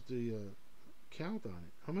much is the count on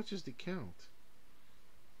it? How much is the count?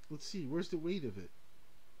 Let's see. Where's the weight of it?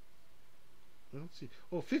 I don't see.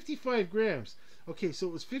 Oh, 55 grams. Okay, so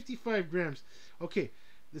it was 55 grams. Okay,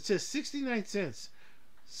 it says 69 cents.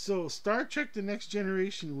 So Star Trek The Next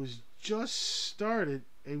Generation was just started,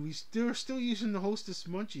 and we're still using the Hostess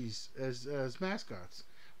Munchies as mascots.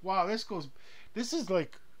 Wow, this is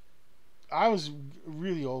like, I was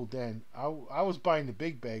really old then. I was buying the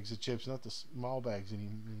big bags of chips, not the small bags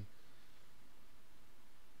anymore.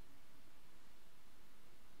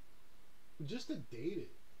 Just to date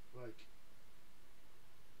it, like,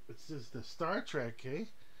 it's just the Star Trek, eh?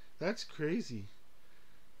 That's crazy.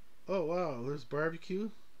 Oh wow, there's barbecue.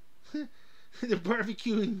 They're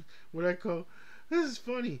barbecuing what I call. This is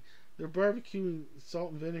funny. They're barbecuing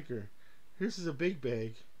salt and vinegar. This is a big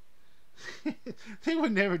bag. They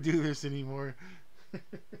would never do this anymore.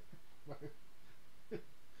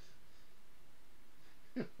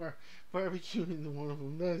 Barbecuing one of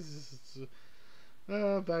them. That's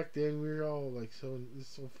just, back then we were all like it's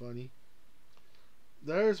so funny.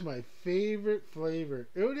 There's my favorite flavor.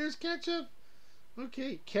 Oh, there's ketchup.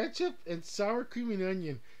 Okay, ketchup and sour cream and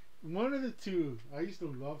onion. One of the two. I used to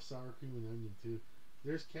love sour cream and onion too.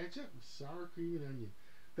 There's ketchup, sour cream and onion.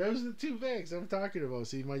 Those are the two bags I'm talking about.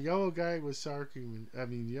 See, my yellow guy was sour cream.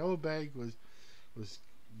 The yellow bag was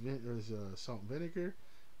salt and vinegar,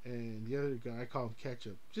 and the other guy I call him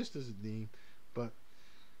ketchup, just as a name. But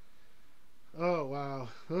oh wow,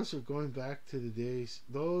 those are going back to the days.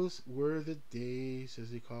 Those were the days,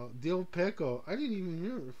 as they call it. Dill pickle. I didn't even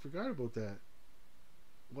hear. I forgot about that.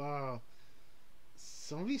 Wow.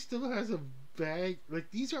 Somebody still has a bag. Like,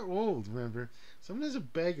 these are old, remember? Someone has a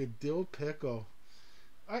bag of dill pickle.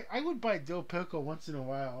 I would buy dill pickle once in a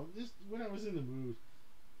while, just when I was in the mood.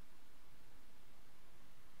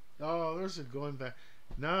 Oh, those are going back.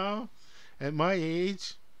 Now, at my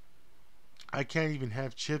age, I can't even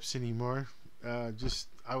have chips anymore. I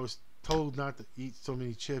was told not to eat so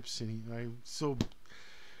many chips, and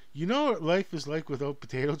you know what life is like without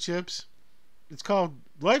potato chips? It's called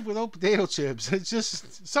Life Without Potato Chips. It's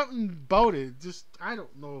just something about it. Just, I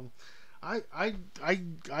don't know. I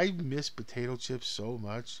miss potato chips so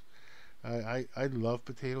much. I love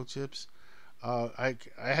potato chips. I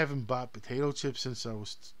haven't bought potato chips since I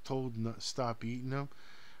was told not stop eating them.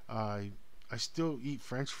 I still eat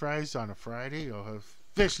French fries on a Friday. I'll have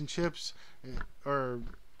fish and chips, or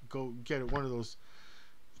go get one of those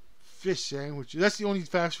fish sandwiches. That's the only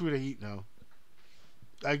fast food I eat now.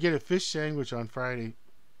 I get a fish sandwich on Friday,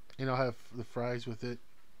 and I'll have the fries with it.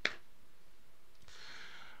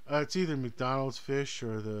 It's either McDonald's fish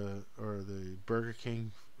or the Burger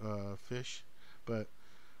King fish, but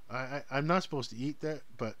I'm not supposed to eat that.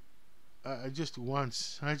 But I just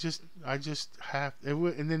once I just have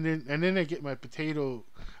and then I get my potato.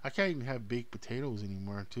 I can't even have baked potatoes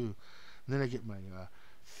anymore too. And then I get my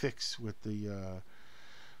fix with the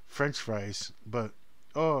French fries. But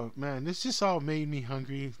oh man, this just all made me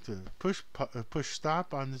hungry to push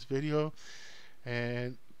stop on this video.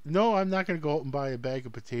 And no, I'm not gonna go out and buy a bag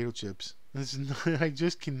of potato chips. This is not, I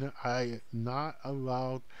just cannot. I not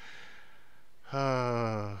allowed.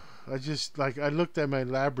 I just I looked at my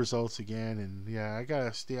lab results again, and yeah, I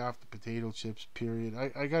gotta stay off the potato chips. Period.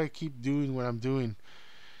 I gotta keep doing what I'm doing.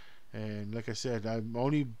 And like I said, I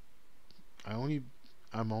only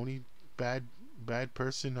I'm only bad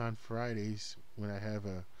person on Fridays when I have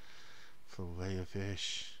a fillet of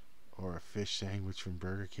fish or a fish sandwich from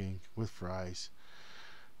Burger King with fries.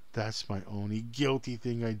 That's my only guilty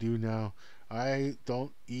thing I do now. I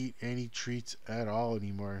don't eat any treats at all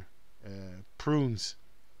anymore. Prunes.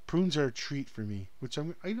 Prunes are a treat for me, which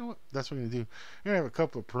you know what? That's what I'm gonna do. I'm gonna have a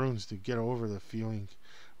couple of prunes to get over the feeling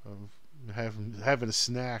of having a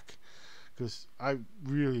snack, because I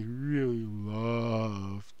really, really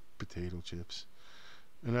love potato chips,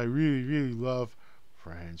 and I really, really love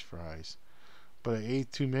French fries. But I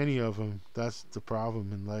ate too many of them. That's the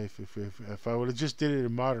problem in life. If I would have just did it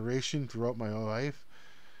in moderation throughout my life,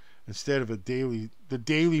 instead of the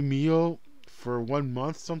daily meal for 1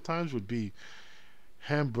 month sometimes would be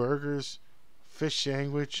hamburgers, fish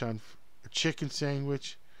sandwich on a chicken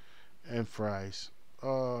sandwich, and fries.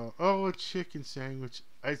 A chicken sandwich.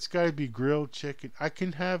 It's got to be grilled chicken. I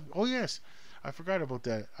can have. Oh yes, I forgot about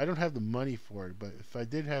that. I don't have the money for it, but if I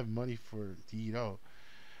did have money for to eat out,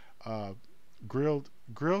 uh, grilled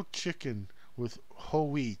chicken with whole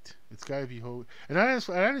wheat. It's got to be whole. And I ain't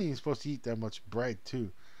even supposed to eat that much bread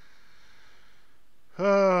too.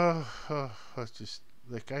 That's just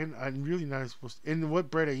like I'm really not supposed to. And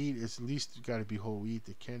what bread I eat is at least got to be whole wheat.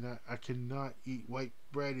 I cannot eat white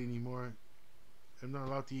bread anymore. I'm not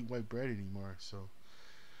allowed to eat white bread anymore. So,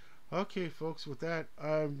 okay, folks, with that,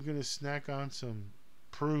 I'm gonna snack on some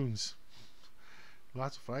prunes.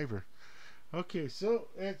 Lots of fiber. Okay, so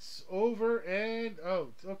it's over and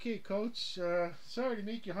out. Okay, Coach. Sorry to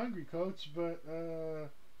make you hungry, Coach, but yeah,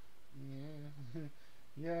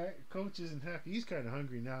 yeah, Coach isn't happy. He's kind of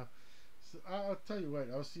hungry now. So I'll tell you what.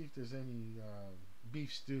 I'll see if there's any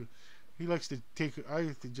beef stew. He likes to take. I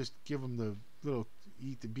have to just give him the little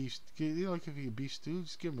eat the beef. You know, like if you eat beef stew,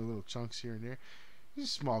 just give him a little chunks here and there. He's a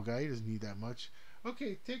small guy. He doesn't need that much.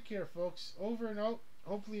 Okay, take care, folks. Over and out.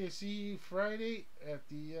 Hopefully, I see you Friday at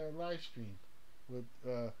the live stream with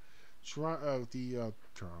Toronto,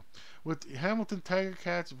 Toronto, with the Hamilton Tiger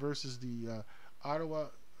Cats versus the Ottawa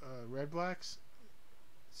Red Blacks.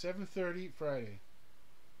 7:30 Friday.